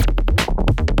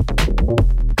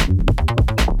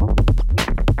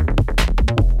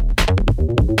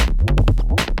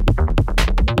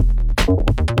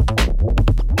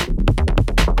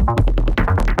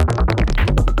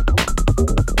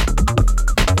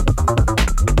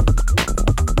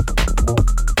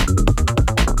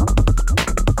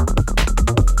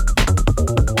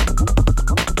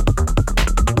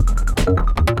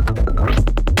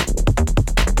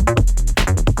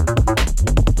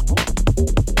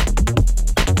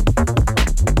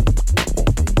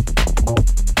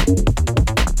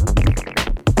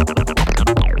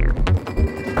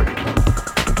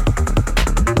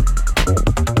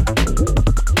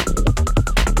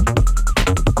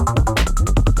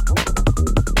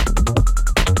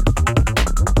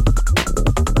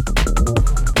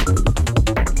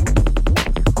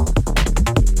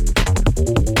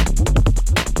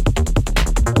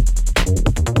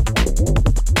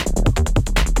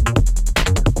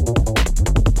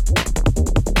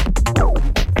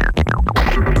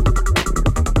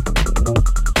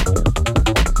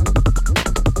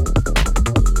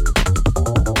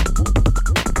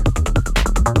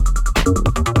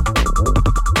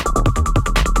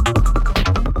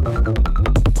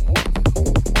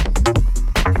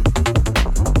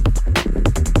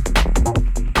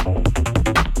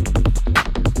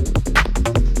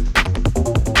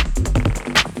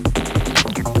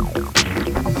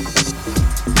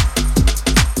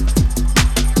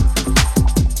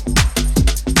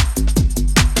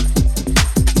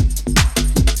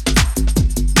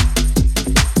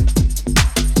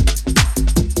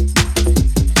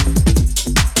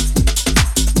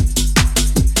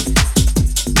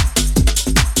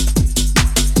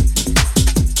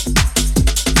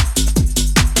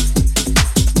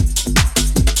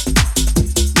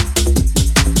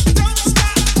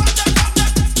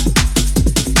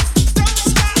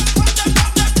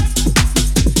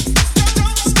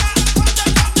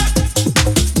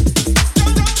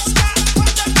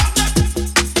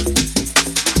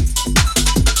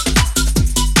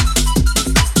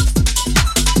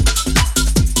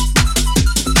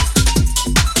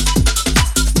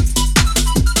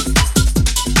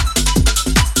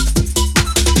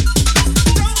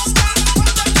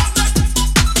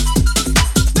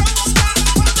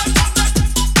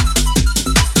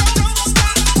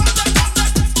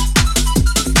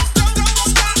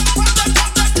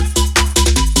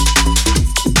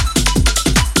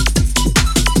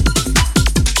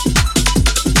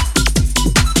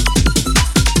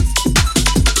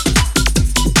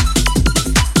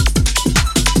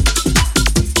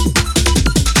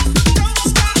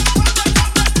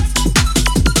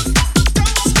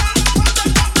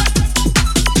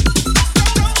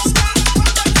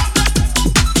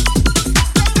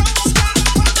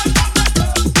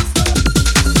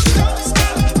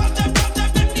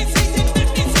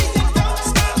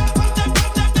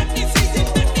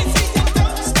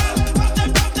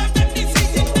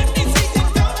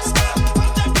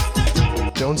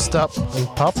 Stop and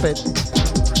pop it.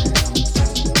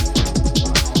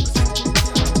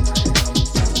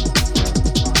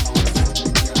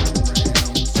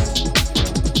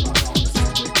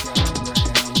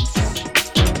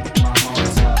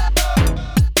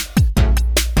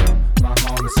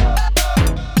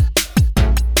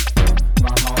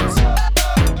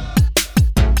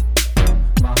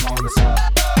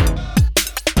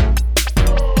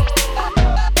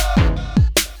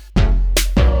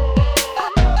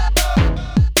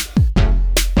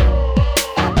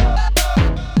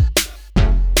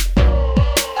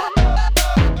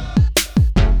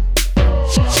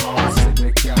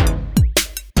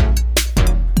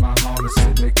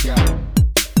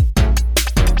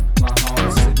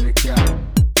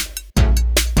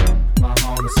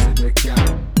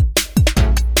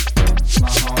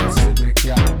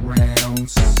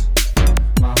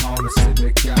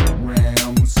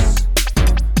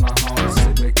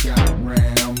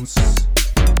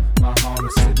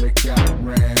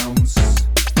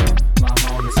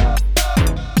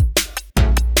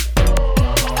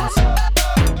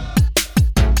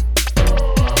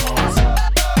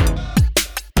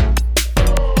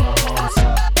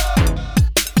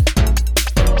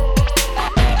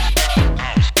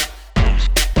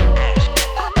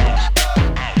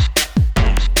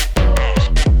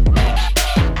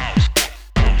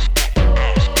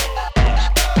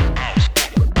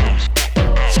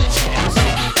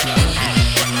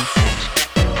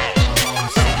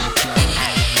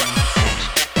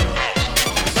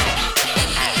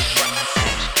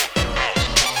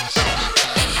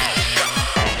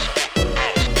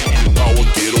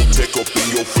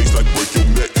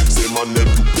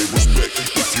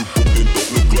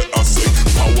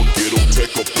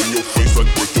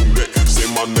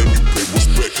 my name, you pay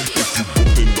respect. If you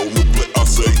booked and don't neglect, I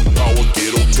say power,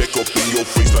 get on tech up in your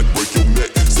face like break your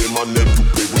neck. Say my name, you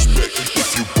pay respect.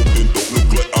 If you booked and don't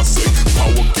neglect, I say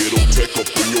power, get on tech up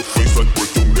in your face like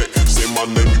break your neck. Say my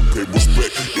name, you pay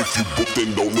respect. If you booked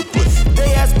and don't neglect.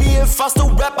 They ask me if I still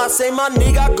rap, I say my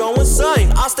nigga, I go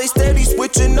insane. I stay steady,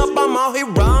 switching up, I'm out here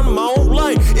riding my own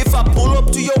lane. If I pull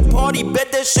up to your party,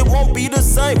 bet that shit won't be the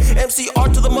same.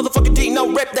 MCR to the motherfucking D, now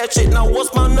rep that shit, now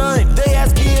what's my name? They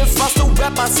ask me if I still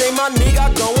rap, I say my nigga,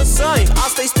 I go insane. I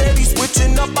stay steady,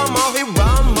 switching up, I'm out here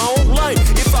riding my own lane.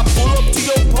 If I pull up to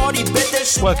your party, bet that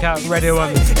shit Workout Radio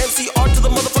 1. MCR to the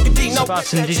motherfucking D, now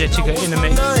Sparks and DJ Tuco in the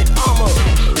mix.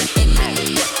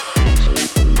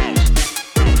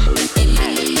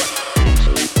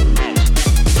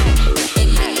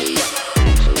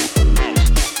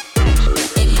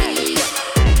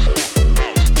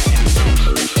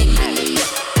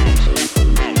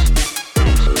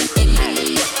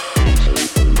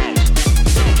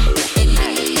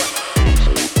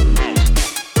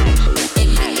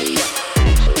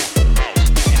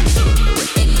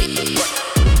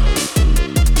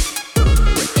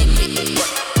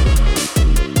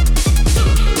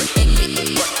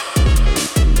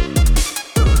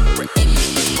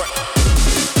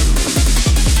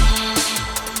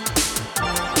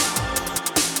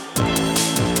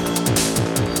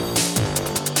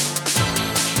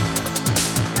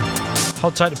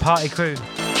 Hold tight, the party crew,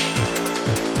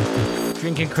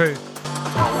 drinking crew.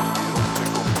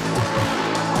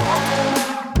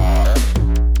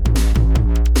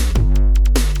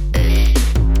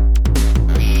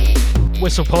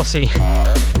 Whistle posse.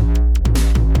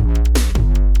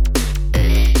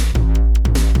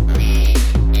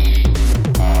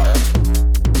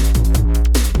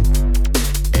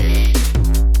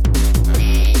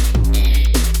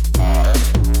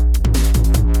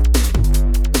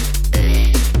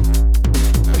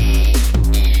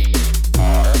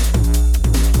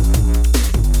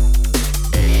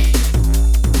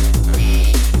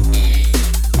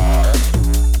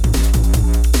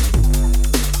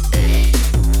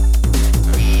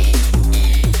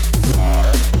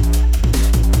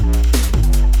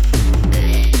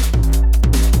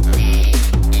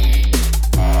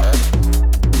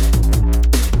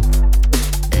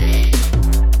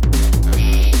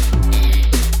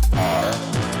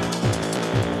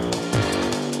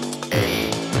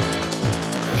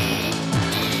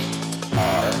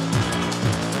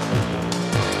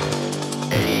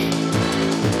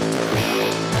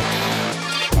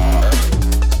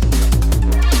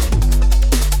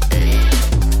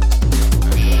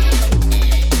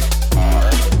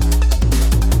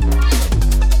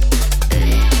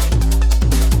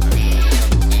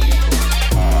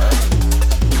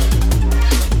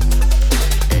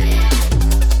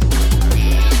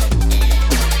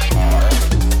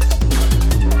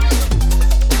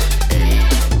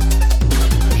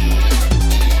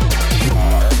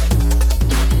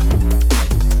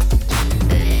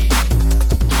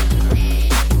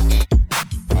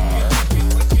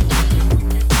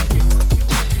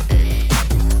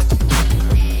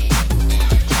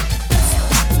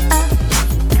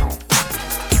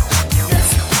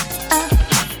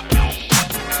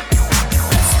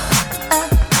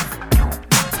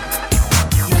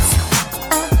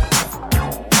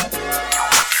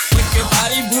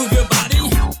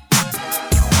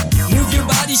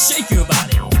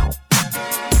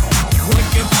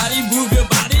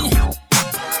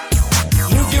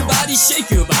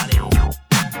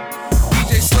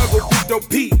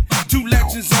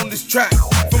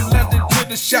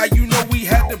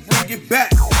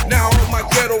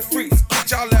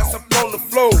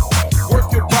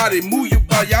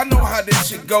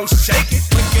 Go shake it,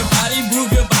 work your body,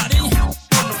 move your body on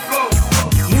the floor.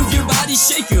 Move your body,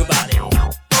 shake your body on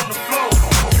the floor.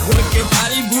 Work your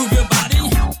body, move your body on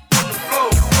the floor.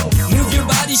 Move your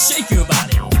body, shake your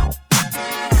body.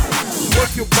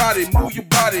 Work your body, move your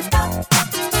body,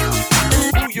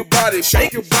 move your body,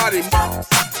 shake your body.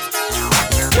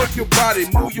 Work your body,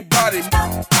 move your body,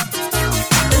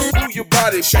 move your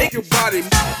body, shake your body.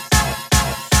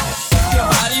 Move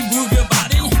your body, move your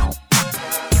body.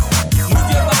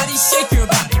 Shake your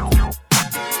body. Move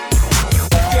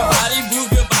your body,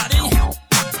 move your body.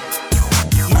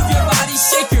 Move your body,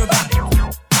 shake your body.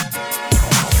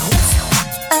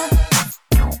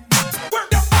 Work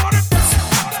the body.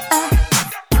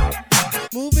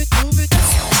 Move it, move it.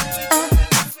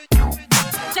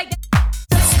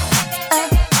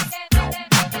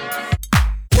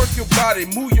 Work your body,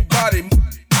 move your body.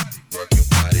 Work your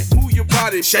body, move your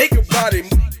body, shake your body.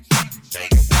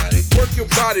 Work your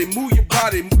body, move your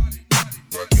body.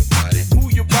 Work your body,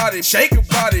 move your body, shake your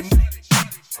body.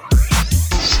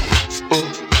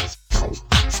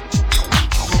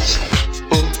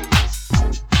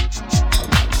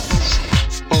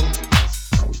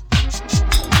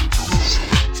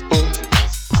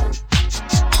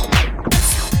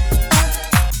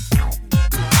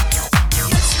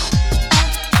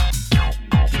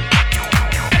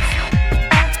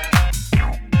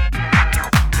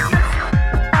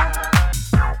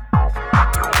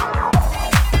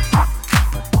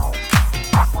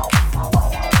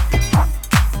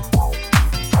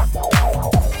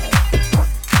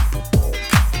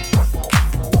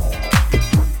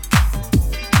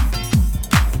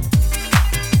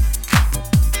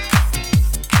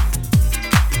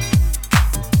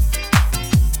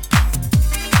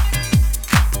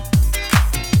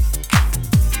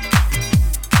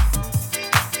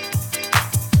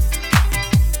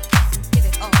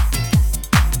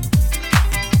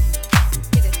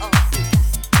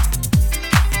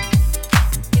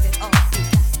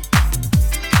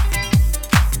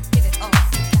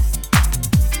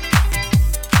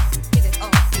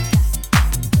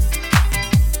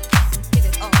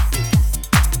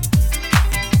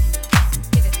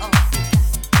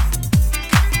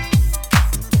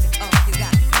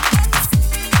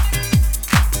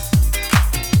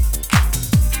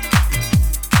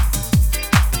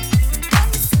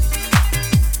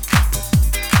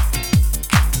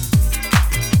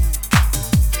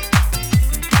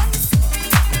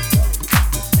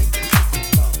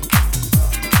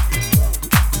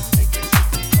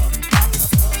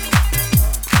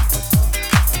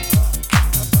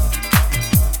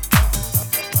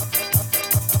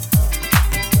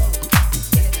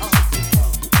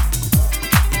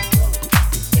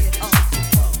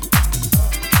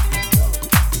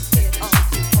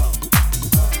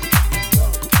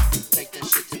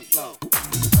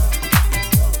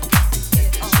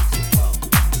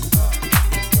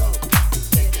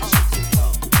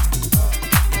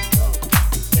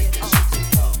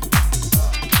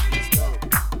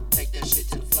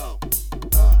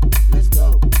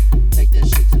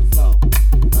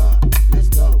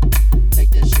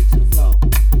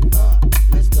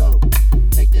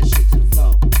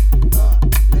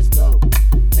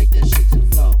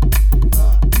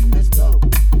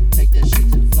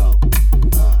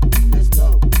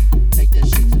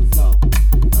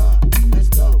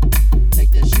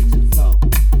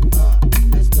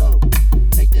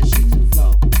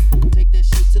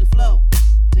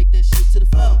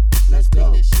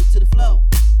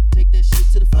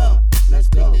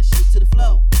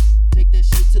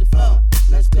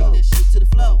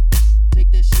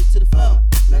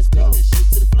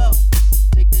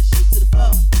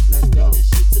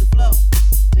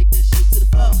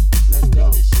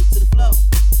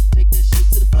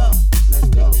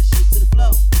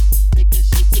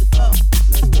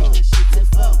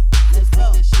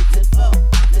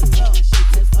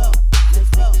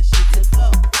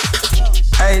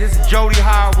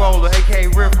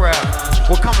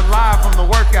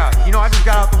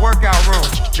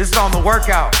 This is on the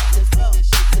workout.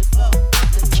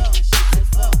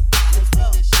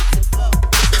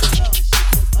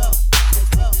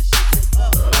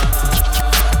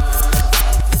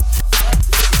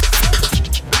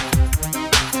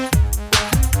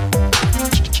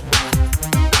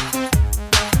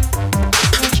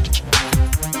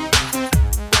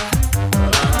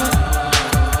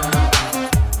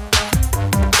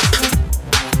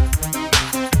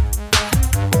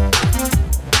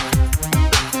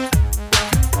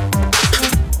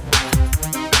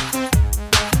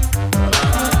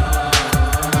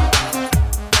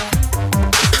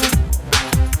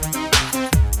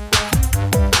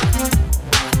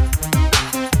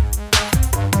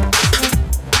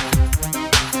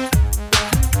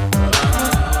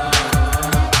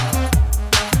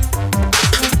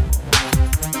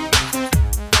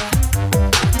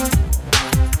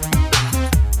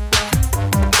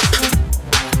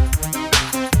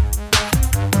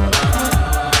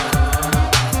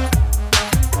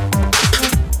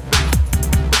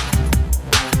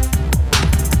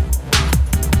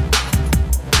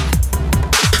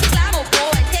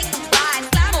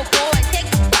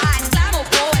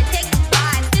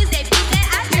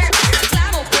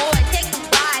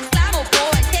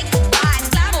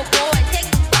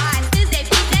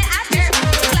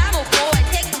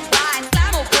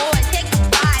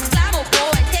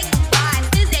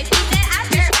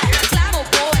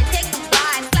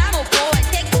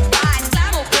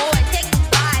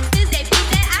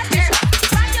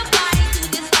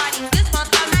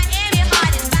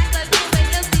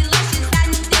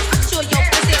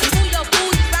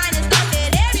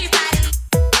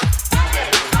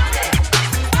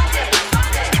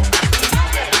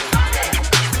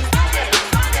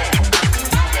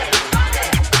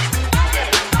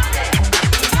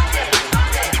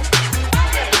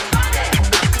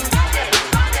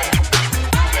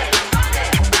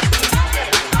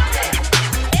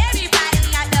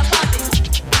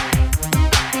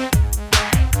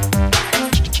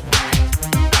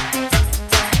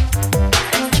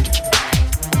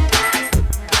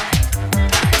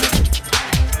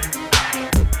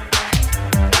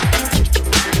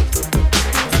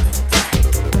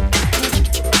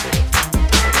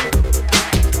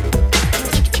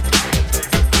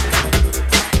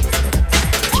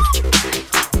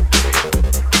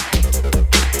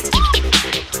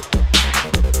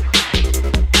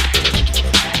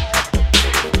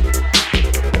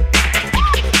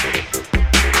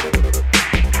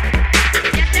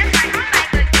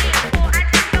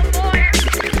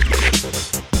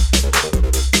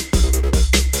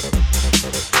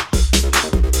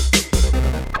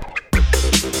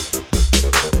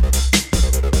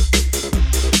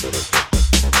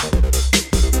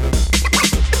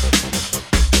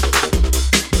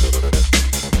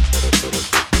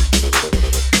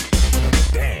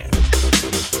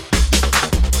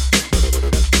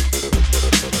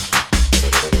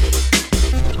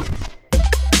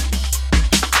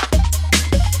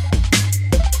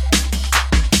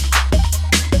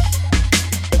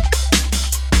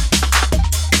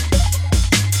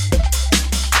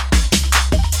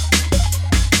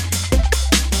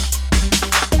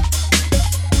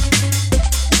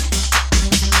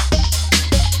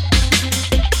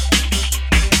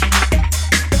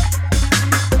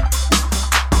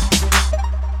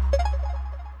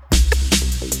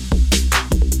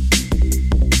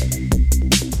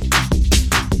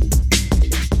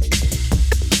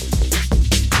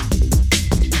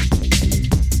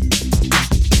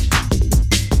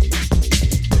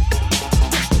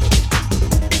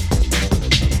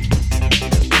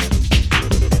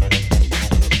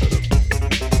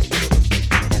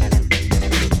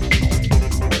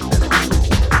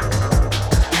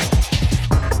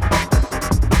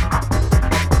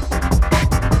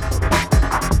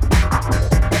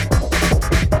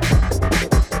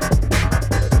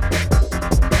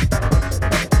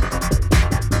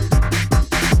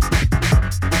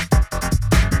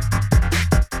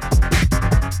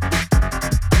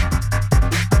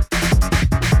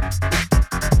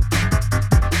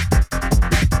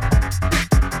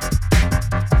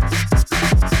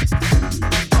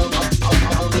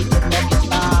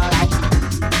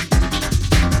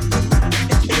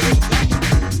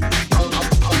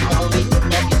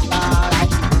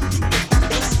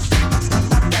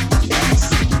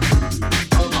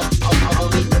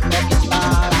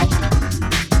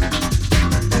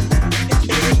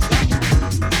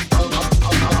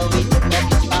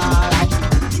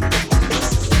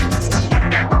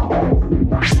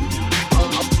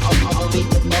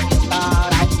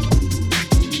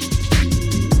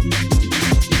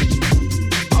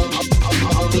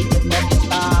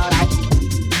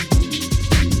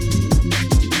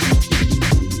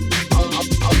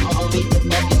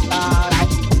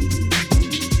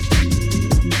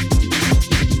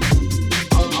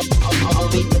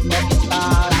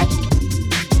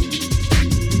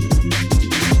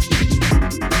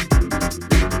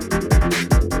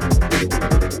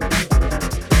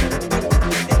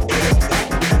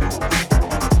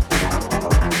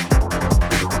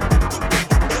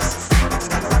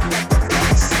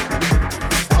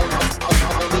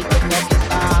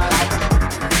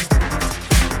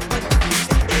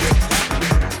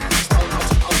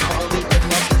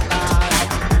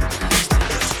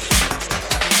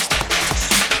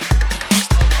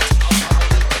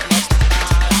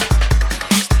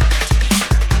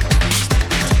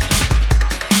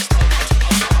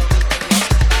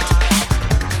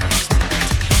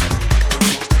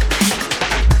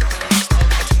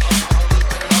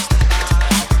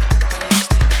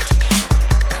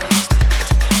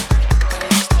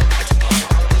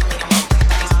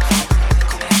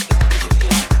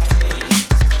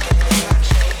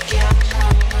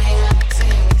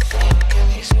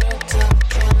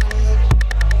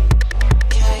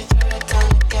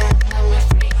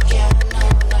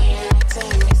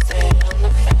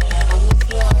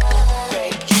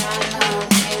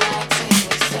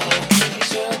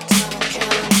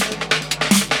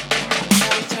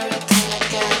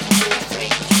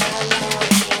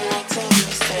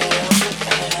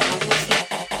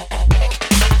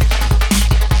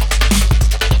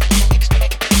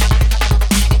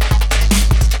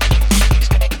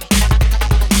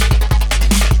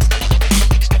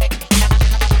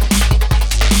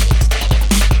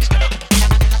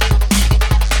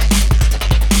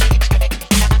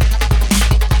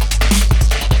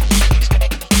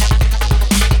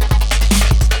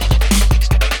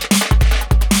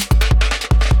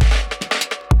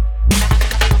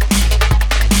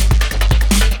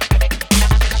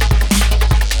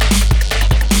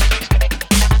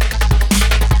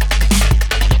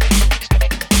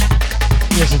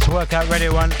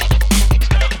 Radio 1.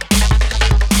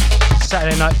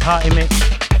 Saturday night party mix.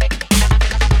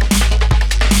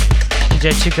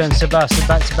 DJ Tuco and Sebastian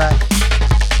back to back.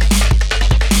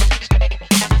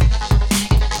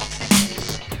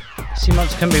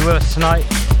 C-Months couldn't be with us tonight.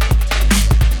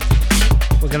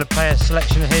 We're going to play a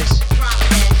selection of his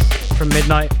from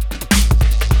midnight.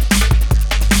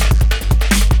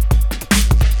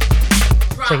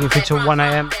 Taking through till 1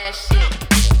 a.m.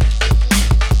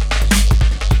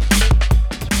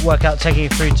 Workout taking you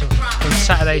through from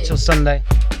Saturday till Sunday.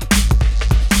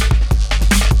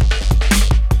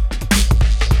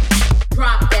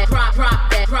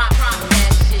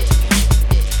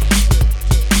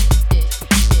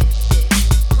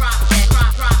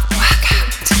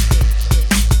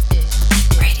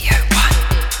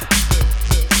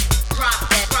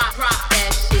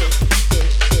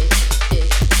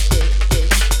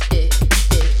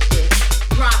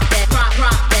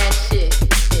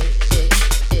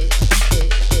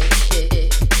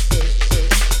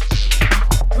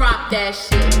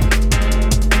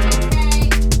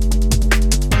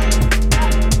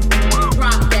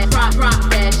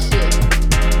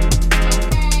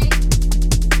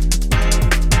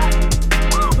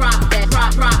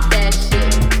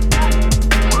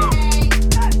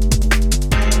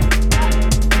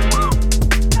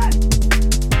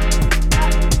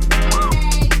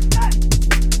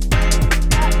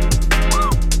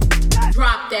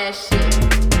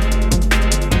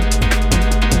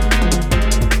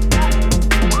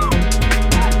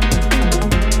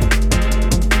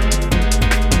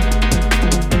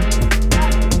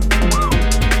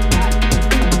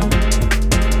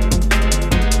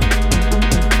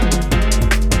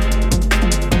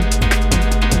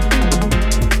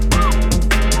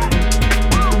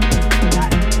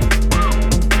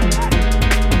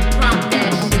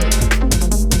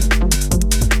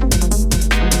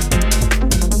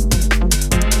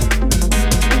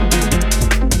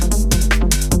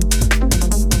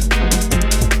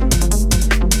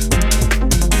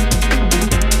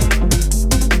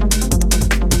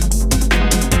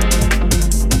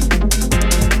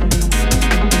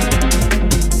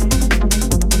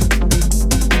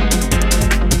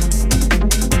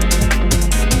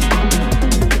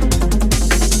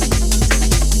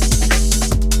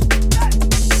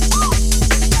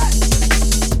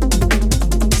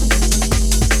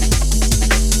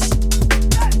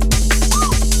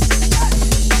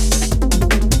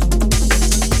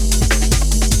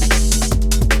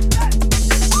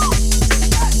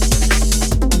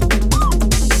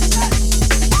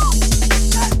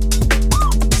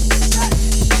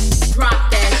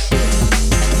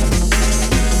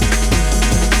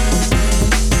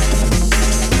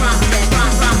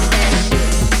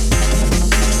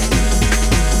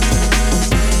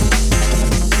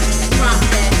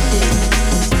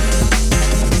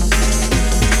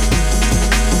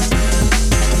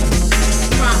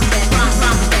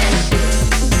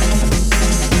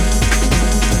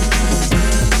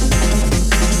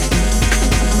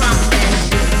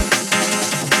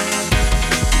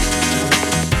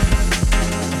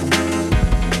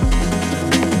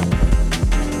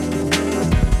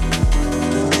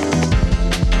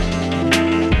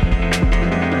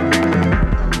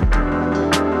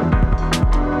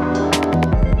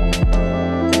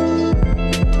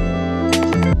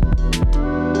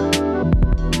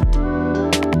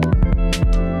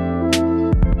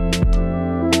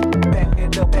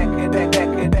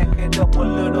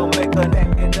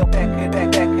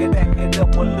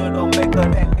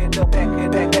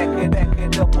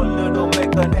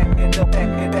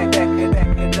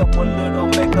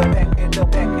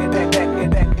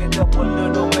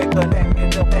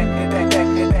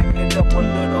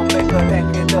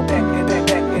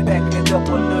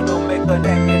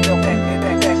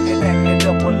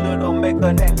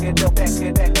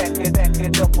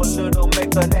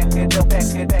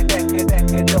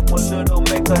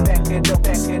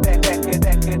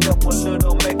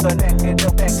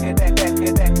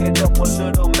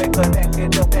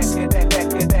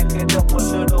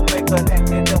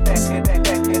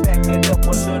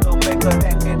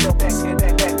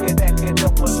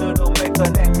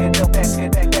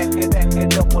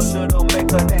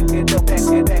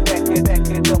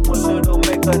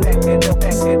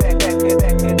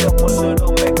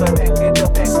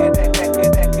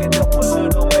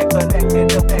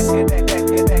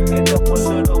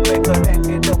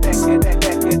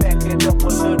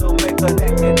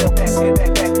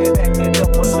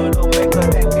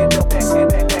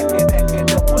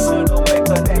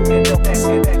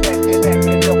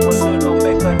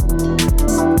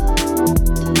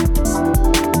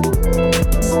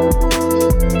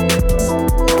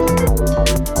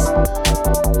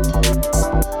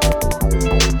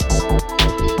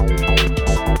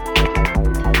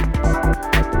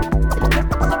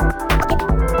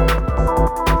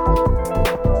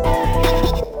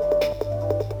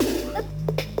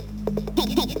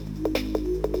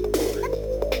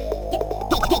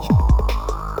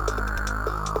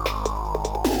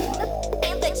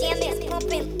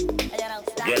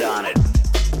 Get on it.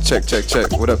 Check, check,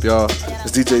 check. What up, y'all?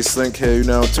 It's DJ Slink here. You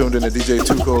now tuned in to DJ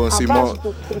Tuco and see Mark.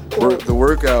 The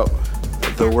workout.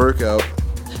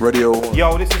 Radio 1.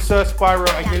 Yo, this is Sir Spyro,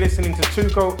 and you're listening to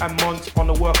Tuco and Mont on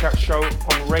the Workout Show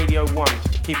on Radio 1.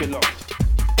 Keep it locked.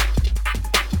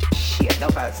 Shit,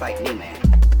 nobody's like me, man.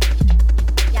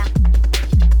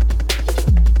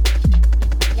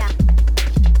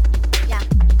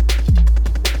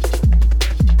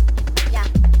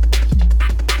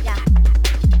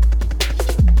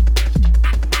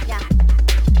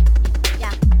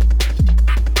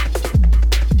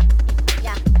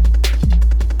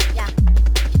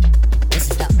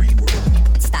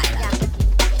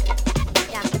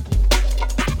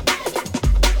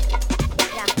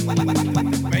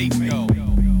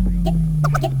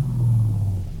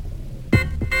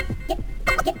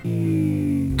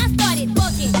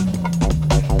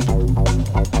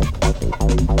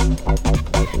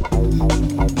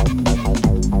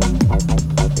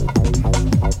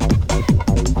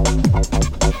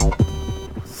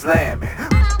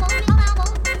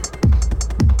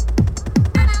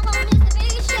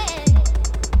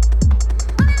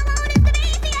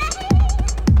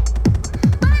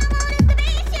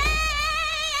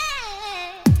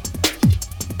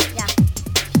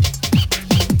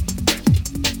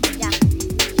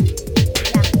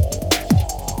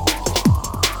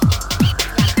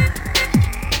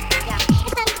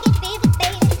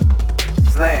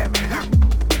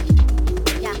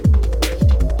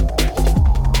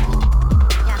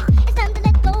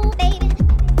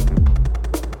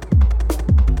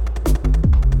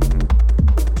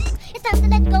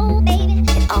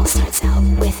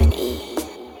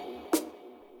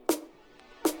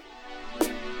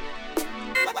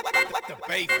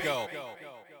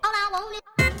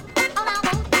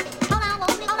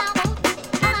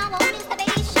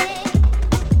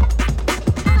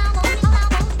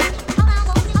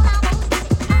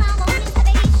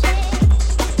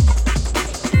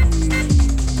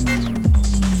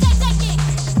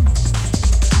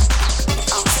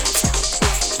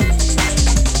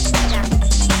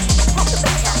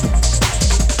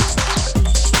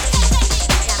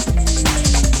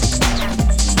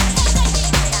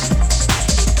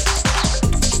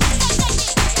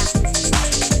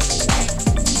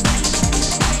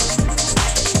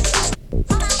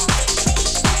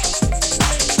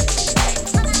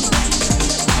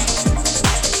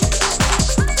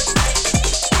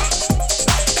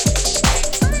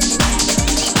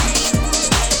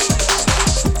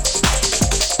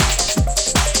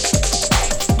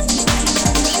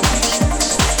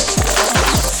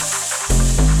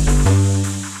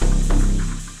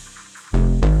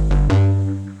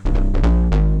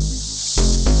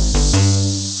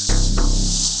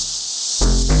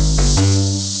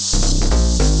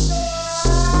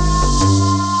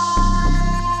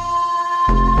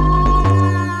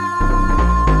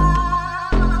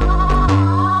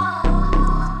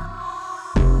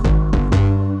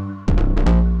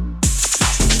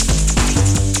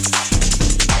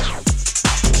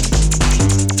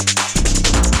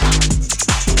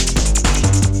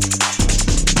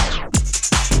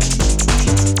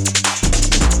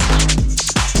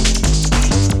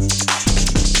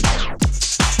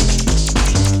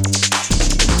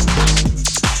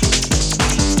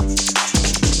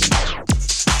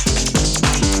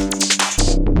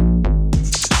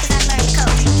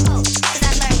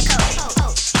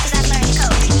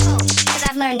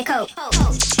 I've learned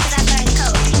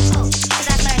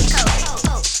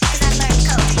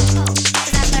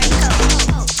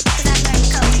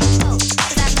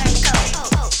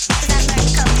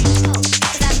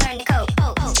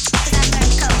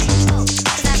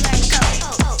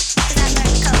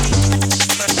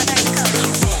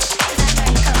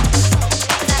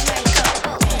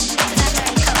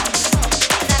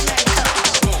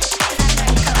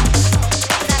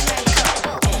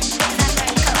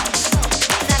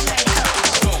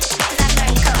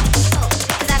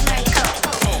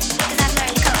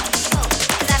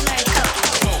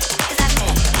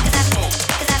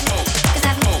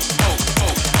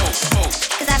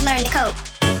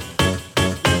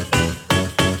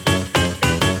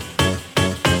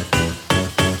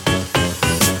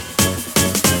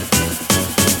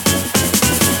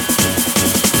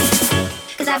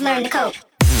to cope.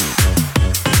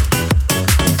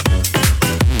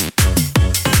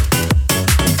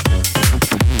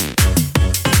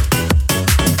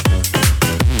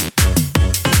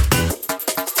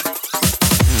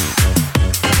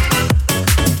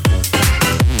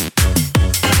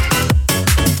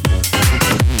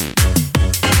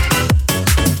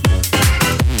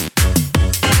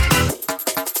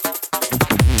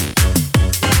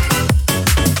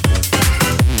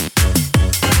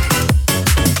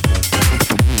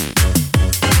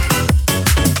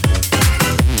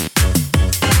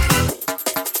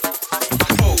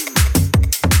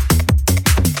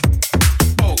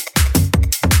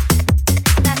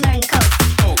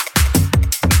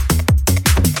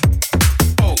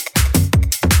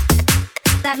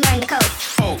 I've learned the code.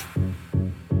 Oh.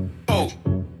 Oh.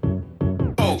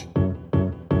 Oh. Oh.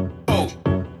 Oh.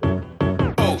 Oh.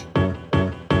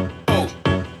 Oh.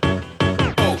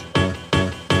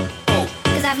 Oh.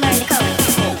 Cause I've learned the code.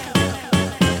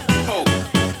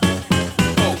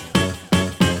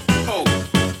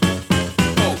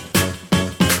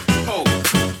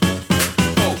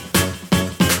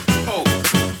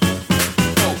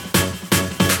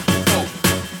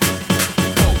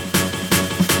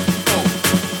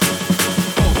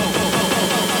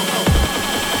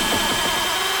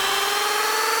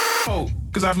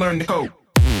 Cause I've learned the code.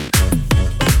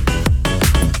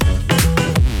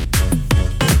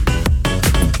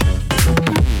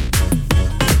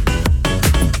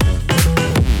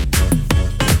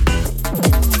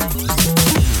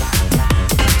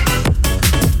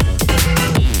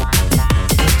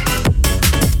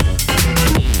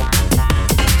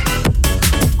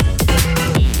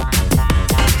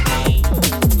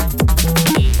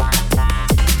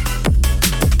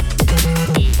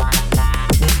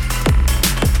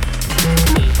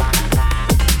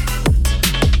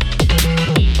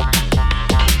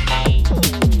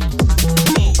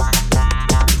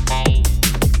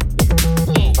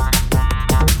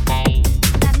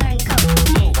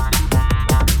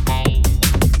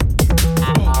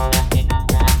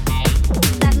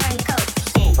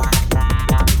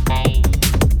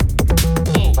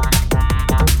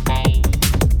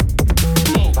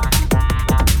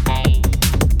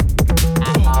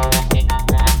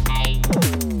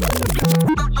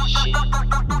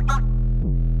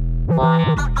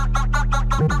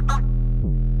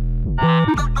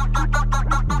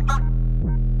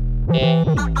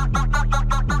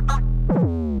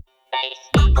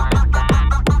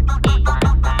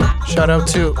 Shout out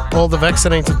to all the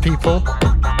vaccinated people.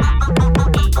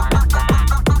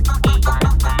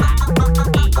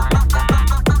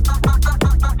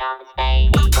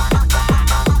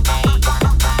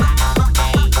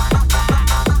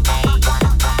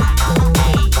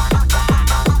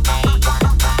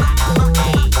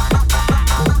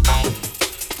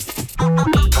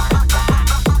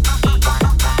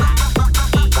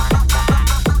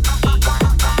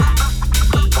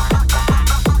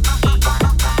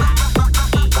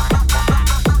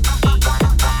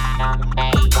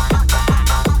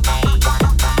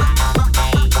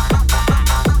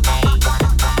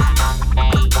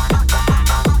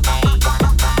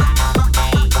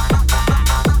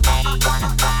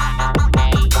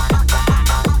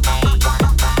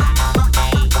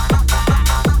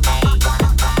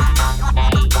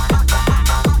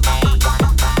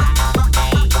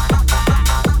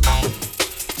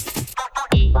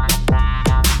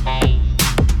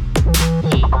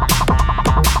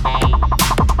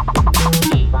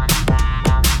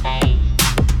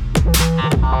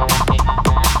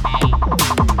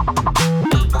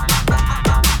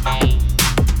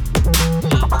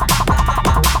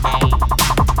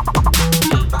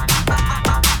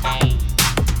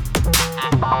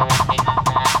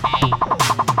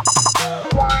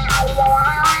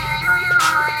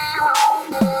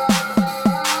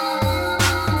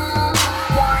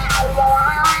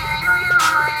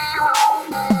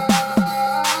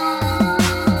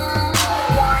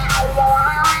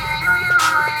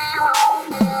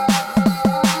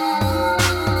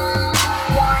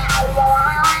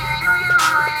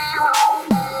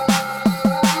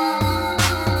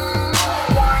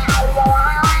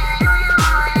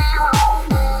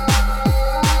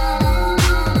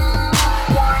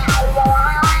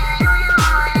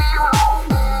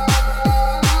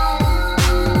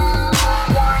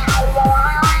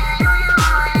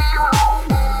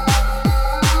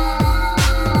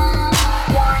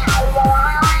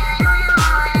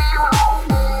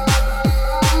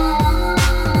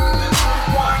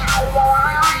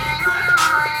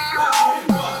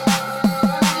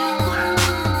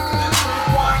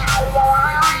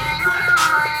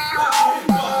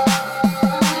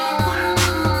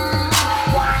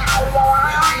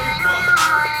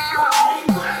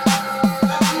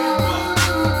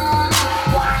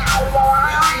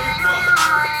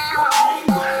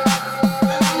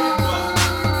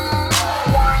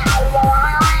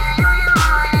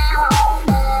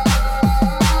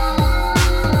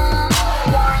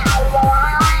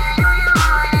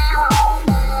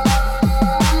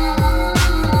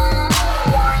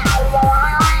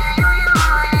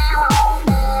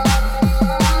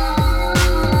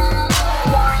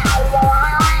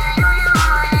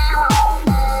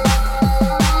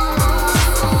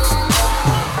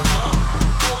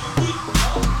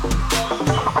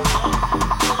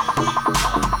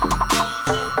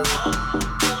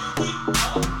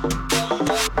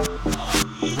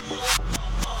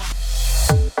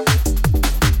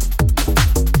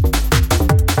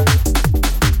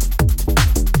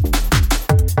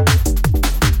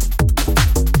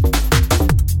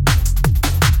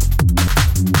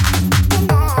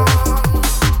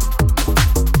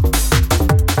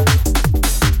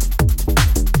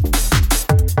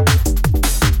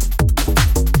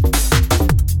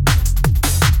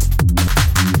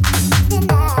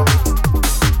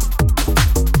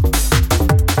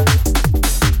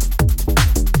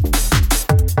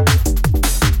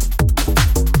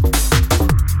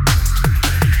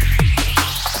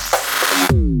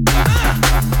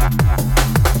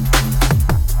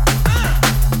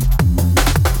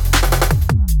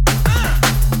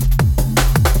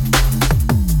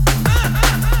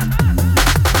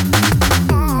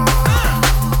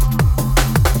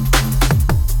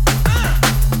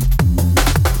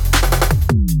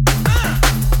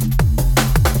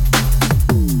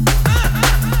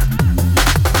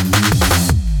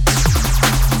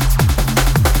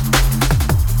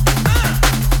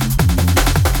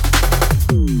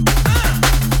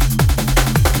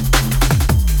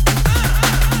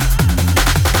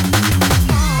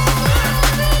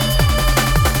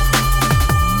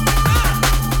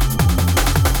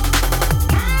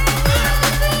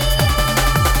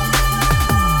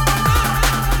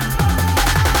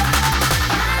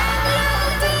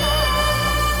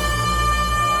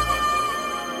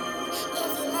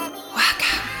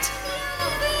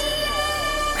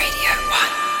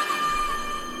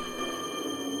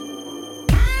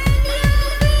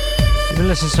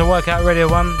 listening to Workout Radio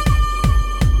 1.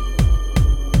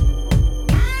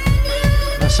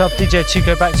 Myself, DJ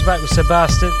Tuco, back to back with Sir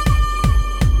Bastard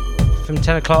from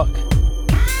 10 o'clock.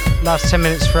 Last 10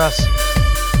 minutes for us.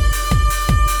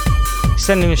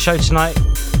 Extending the show tonight,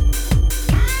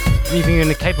 leaving you in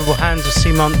the capable hands of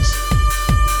C Months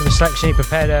with a selection he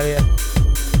prepared earlier.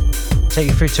 Take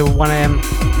you through till 1 AM.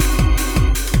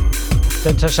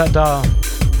 Don't touch that dial.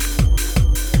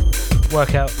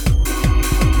 Workout.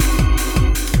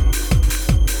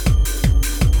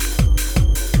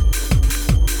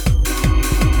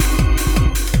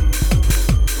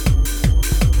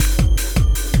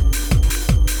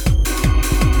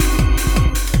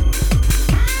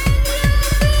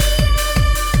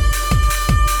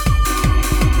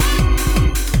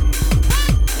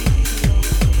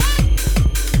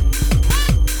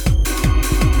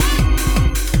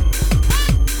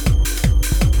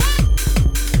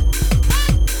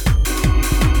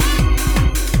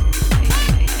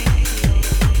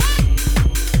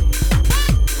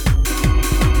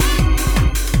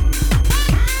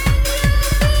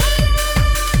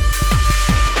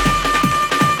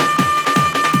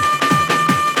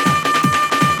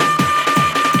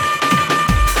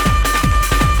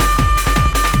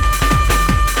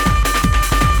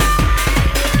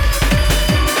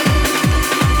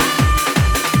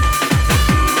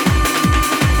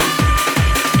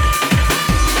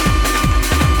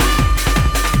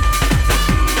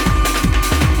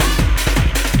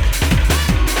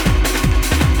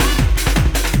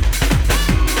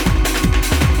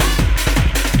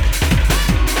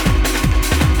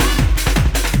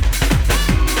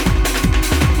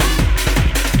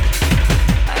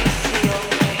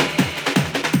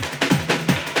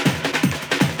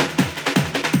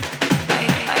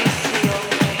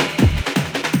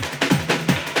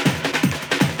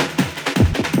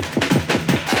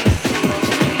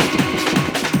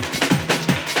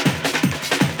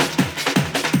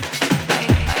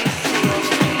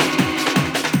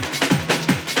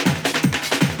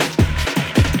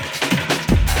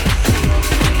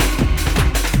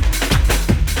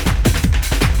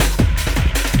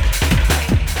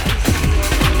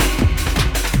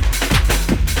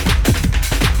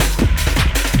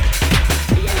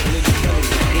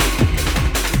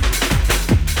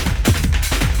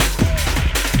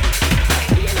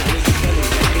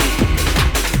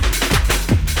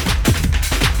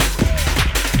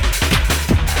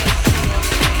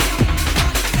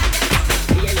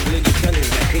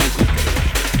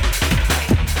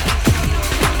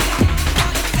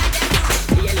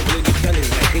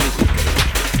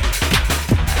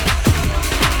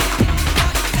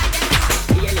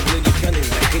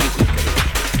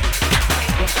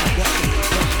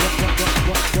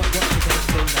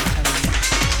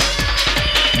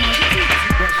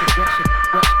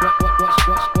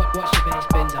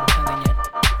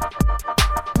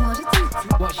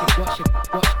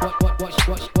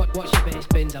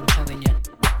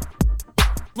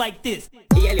 Like this.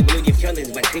 Я люблю девчонок с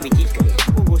большими титьками.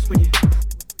 О, Господи.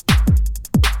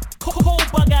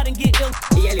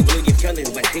 Я люблю девчонок с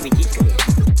большими титьками.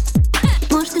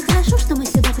 Может, и хорошо, что мы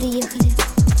сюда приехали?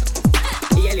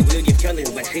 Я люблю девчонок с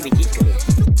большими титьками.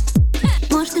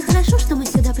 Может, и хорошо, что мы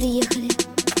сюда приехали?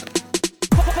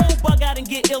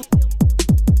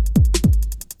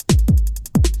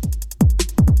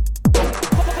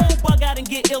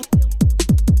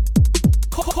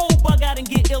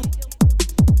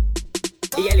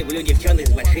 Я люблю девчонок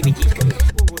с большими титьками.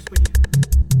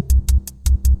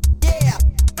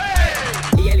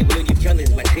 Я люблю девчонок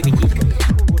с большими титьками.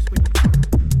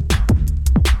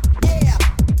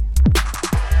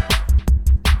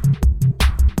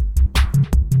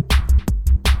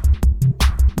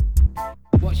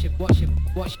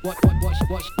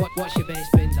 Watch your bass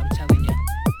bins, I'm telling you.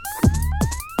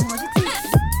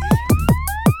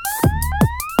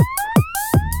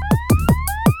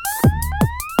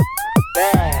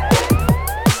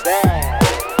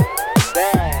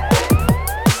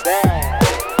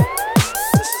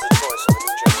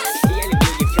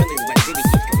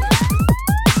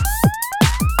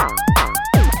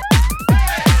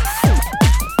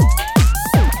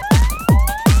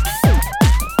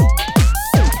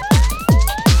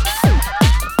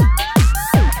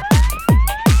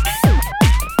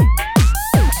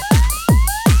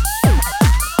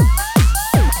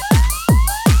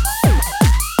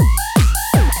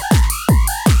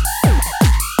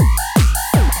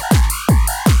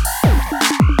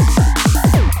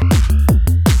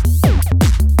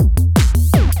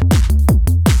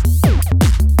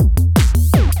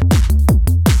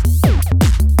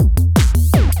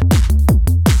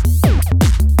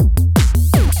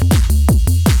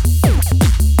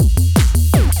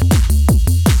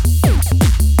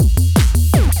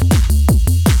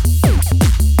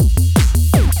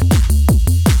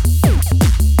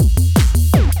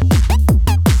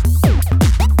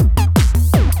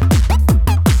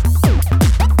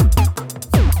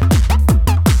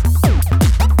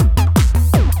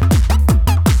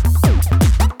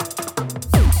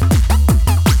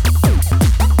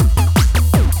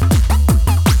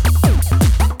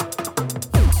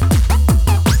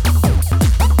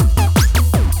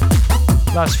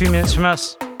 few minutes from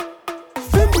us.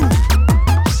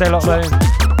 Stay locked though.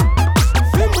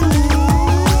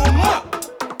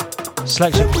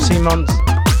 Selection for C-Mons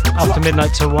after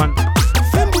midnight till 1.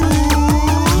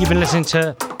 You've been listening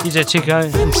to DJ Tuco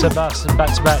and Sebastian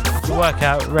back to back. The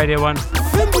Workout, Radio 1.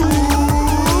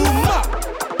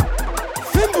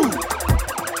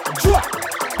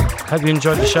 Hope you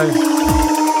enjoyed the show.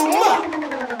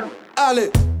 Allez,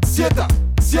 sieta,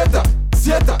 sieta,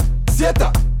 sieta,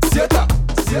 sieta, sieta,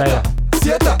 Later.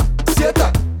 sieta, sieta,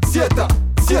 sieta,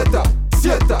 sieta,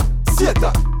 sieta,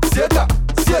 sieta, sieta,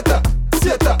 sieta,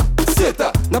 sieta, sieta.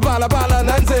 Na bala bala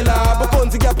nanzela,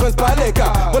 bokonzi ya prens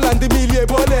baleka, bolandi milie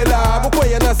bolela,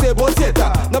 bokoya na sebo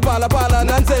sieta. Na bala bala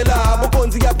nanzela,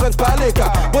 bokonzi ya prens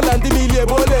baleka, bolandi milie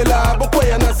bolela,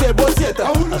 bokoya na sebo sieta.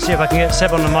 I'll see if I can get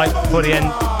Seb on the mic before the end.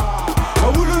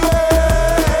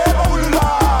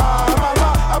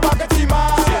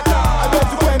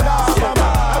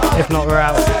 If not, we're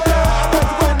out.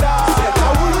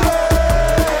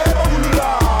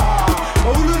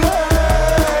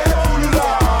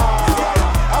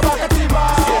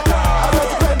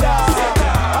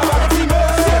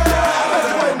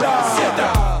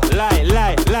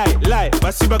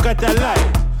 Basi bakata lie,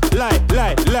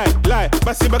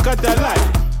 basi bakata lie,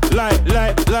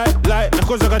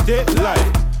 nakoza kate lie,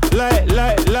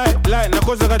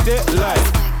 nakoza kate lie.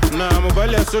 Na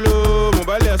mobile ya solo,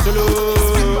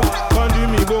 conduis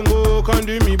mi bongo,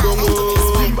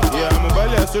 yeah,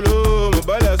 mobile ya solo,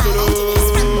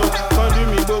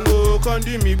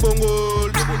 conduis mi bongo.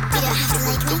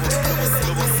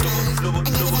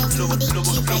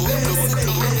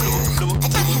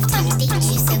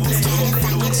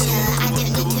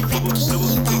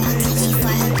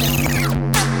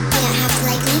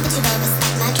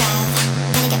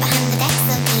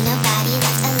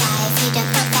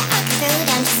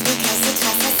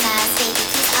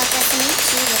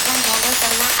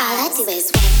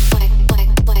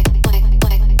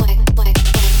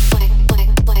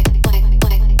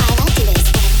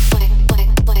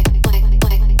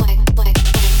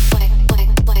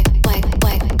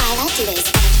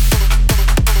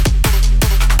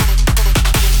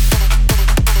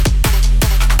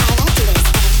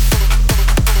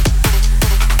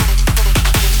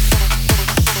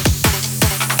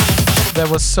 That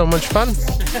was so much fun.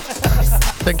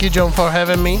 Thank you, John, for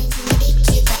having me.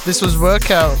 This was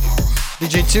Workout.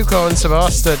 DJ Tuco and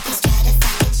Sebastian.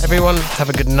 Everyone, have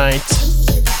a good night.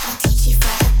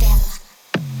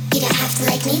 You don't have to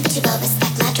like me, but you will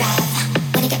respect my drive.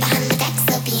 When I get behind the deck,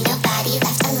 there'll be nobody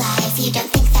left alive. You don't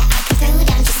think that I can throw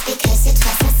down just because you're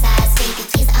twice my size. Baby,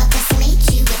 please, I'll decimate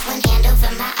you with one hand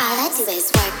over my eye. All I do is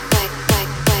work, work, work,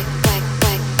 work, work,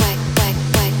 work, work, work, work, work,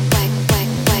 work, work,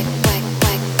 work,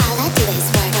 work. All I do is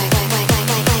work, work, work,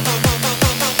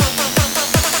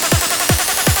 work, work, work, work, work, work, work,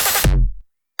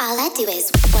 work, work, work. All I do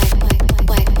is work, work.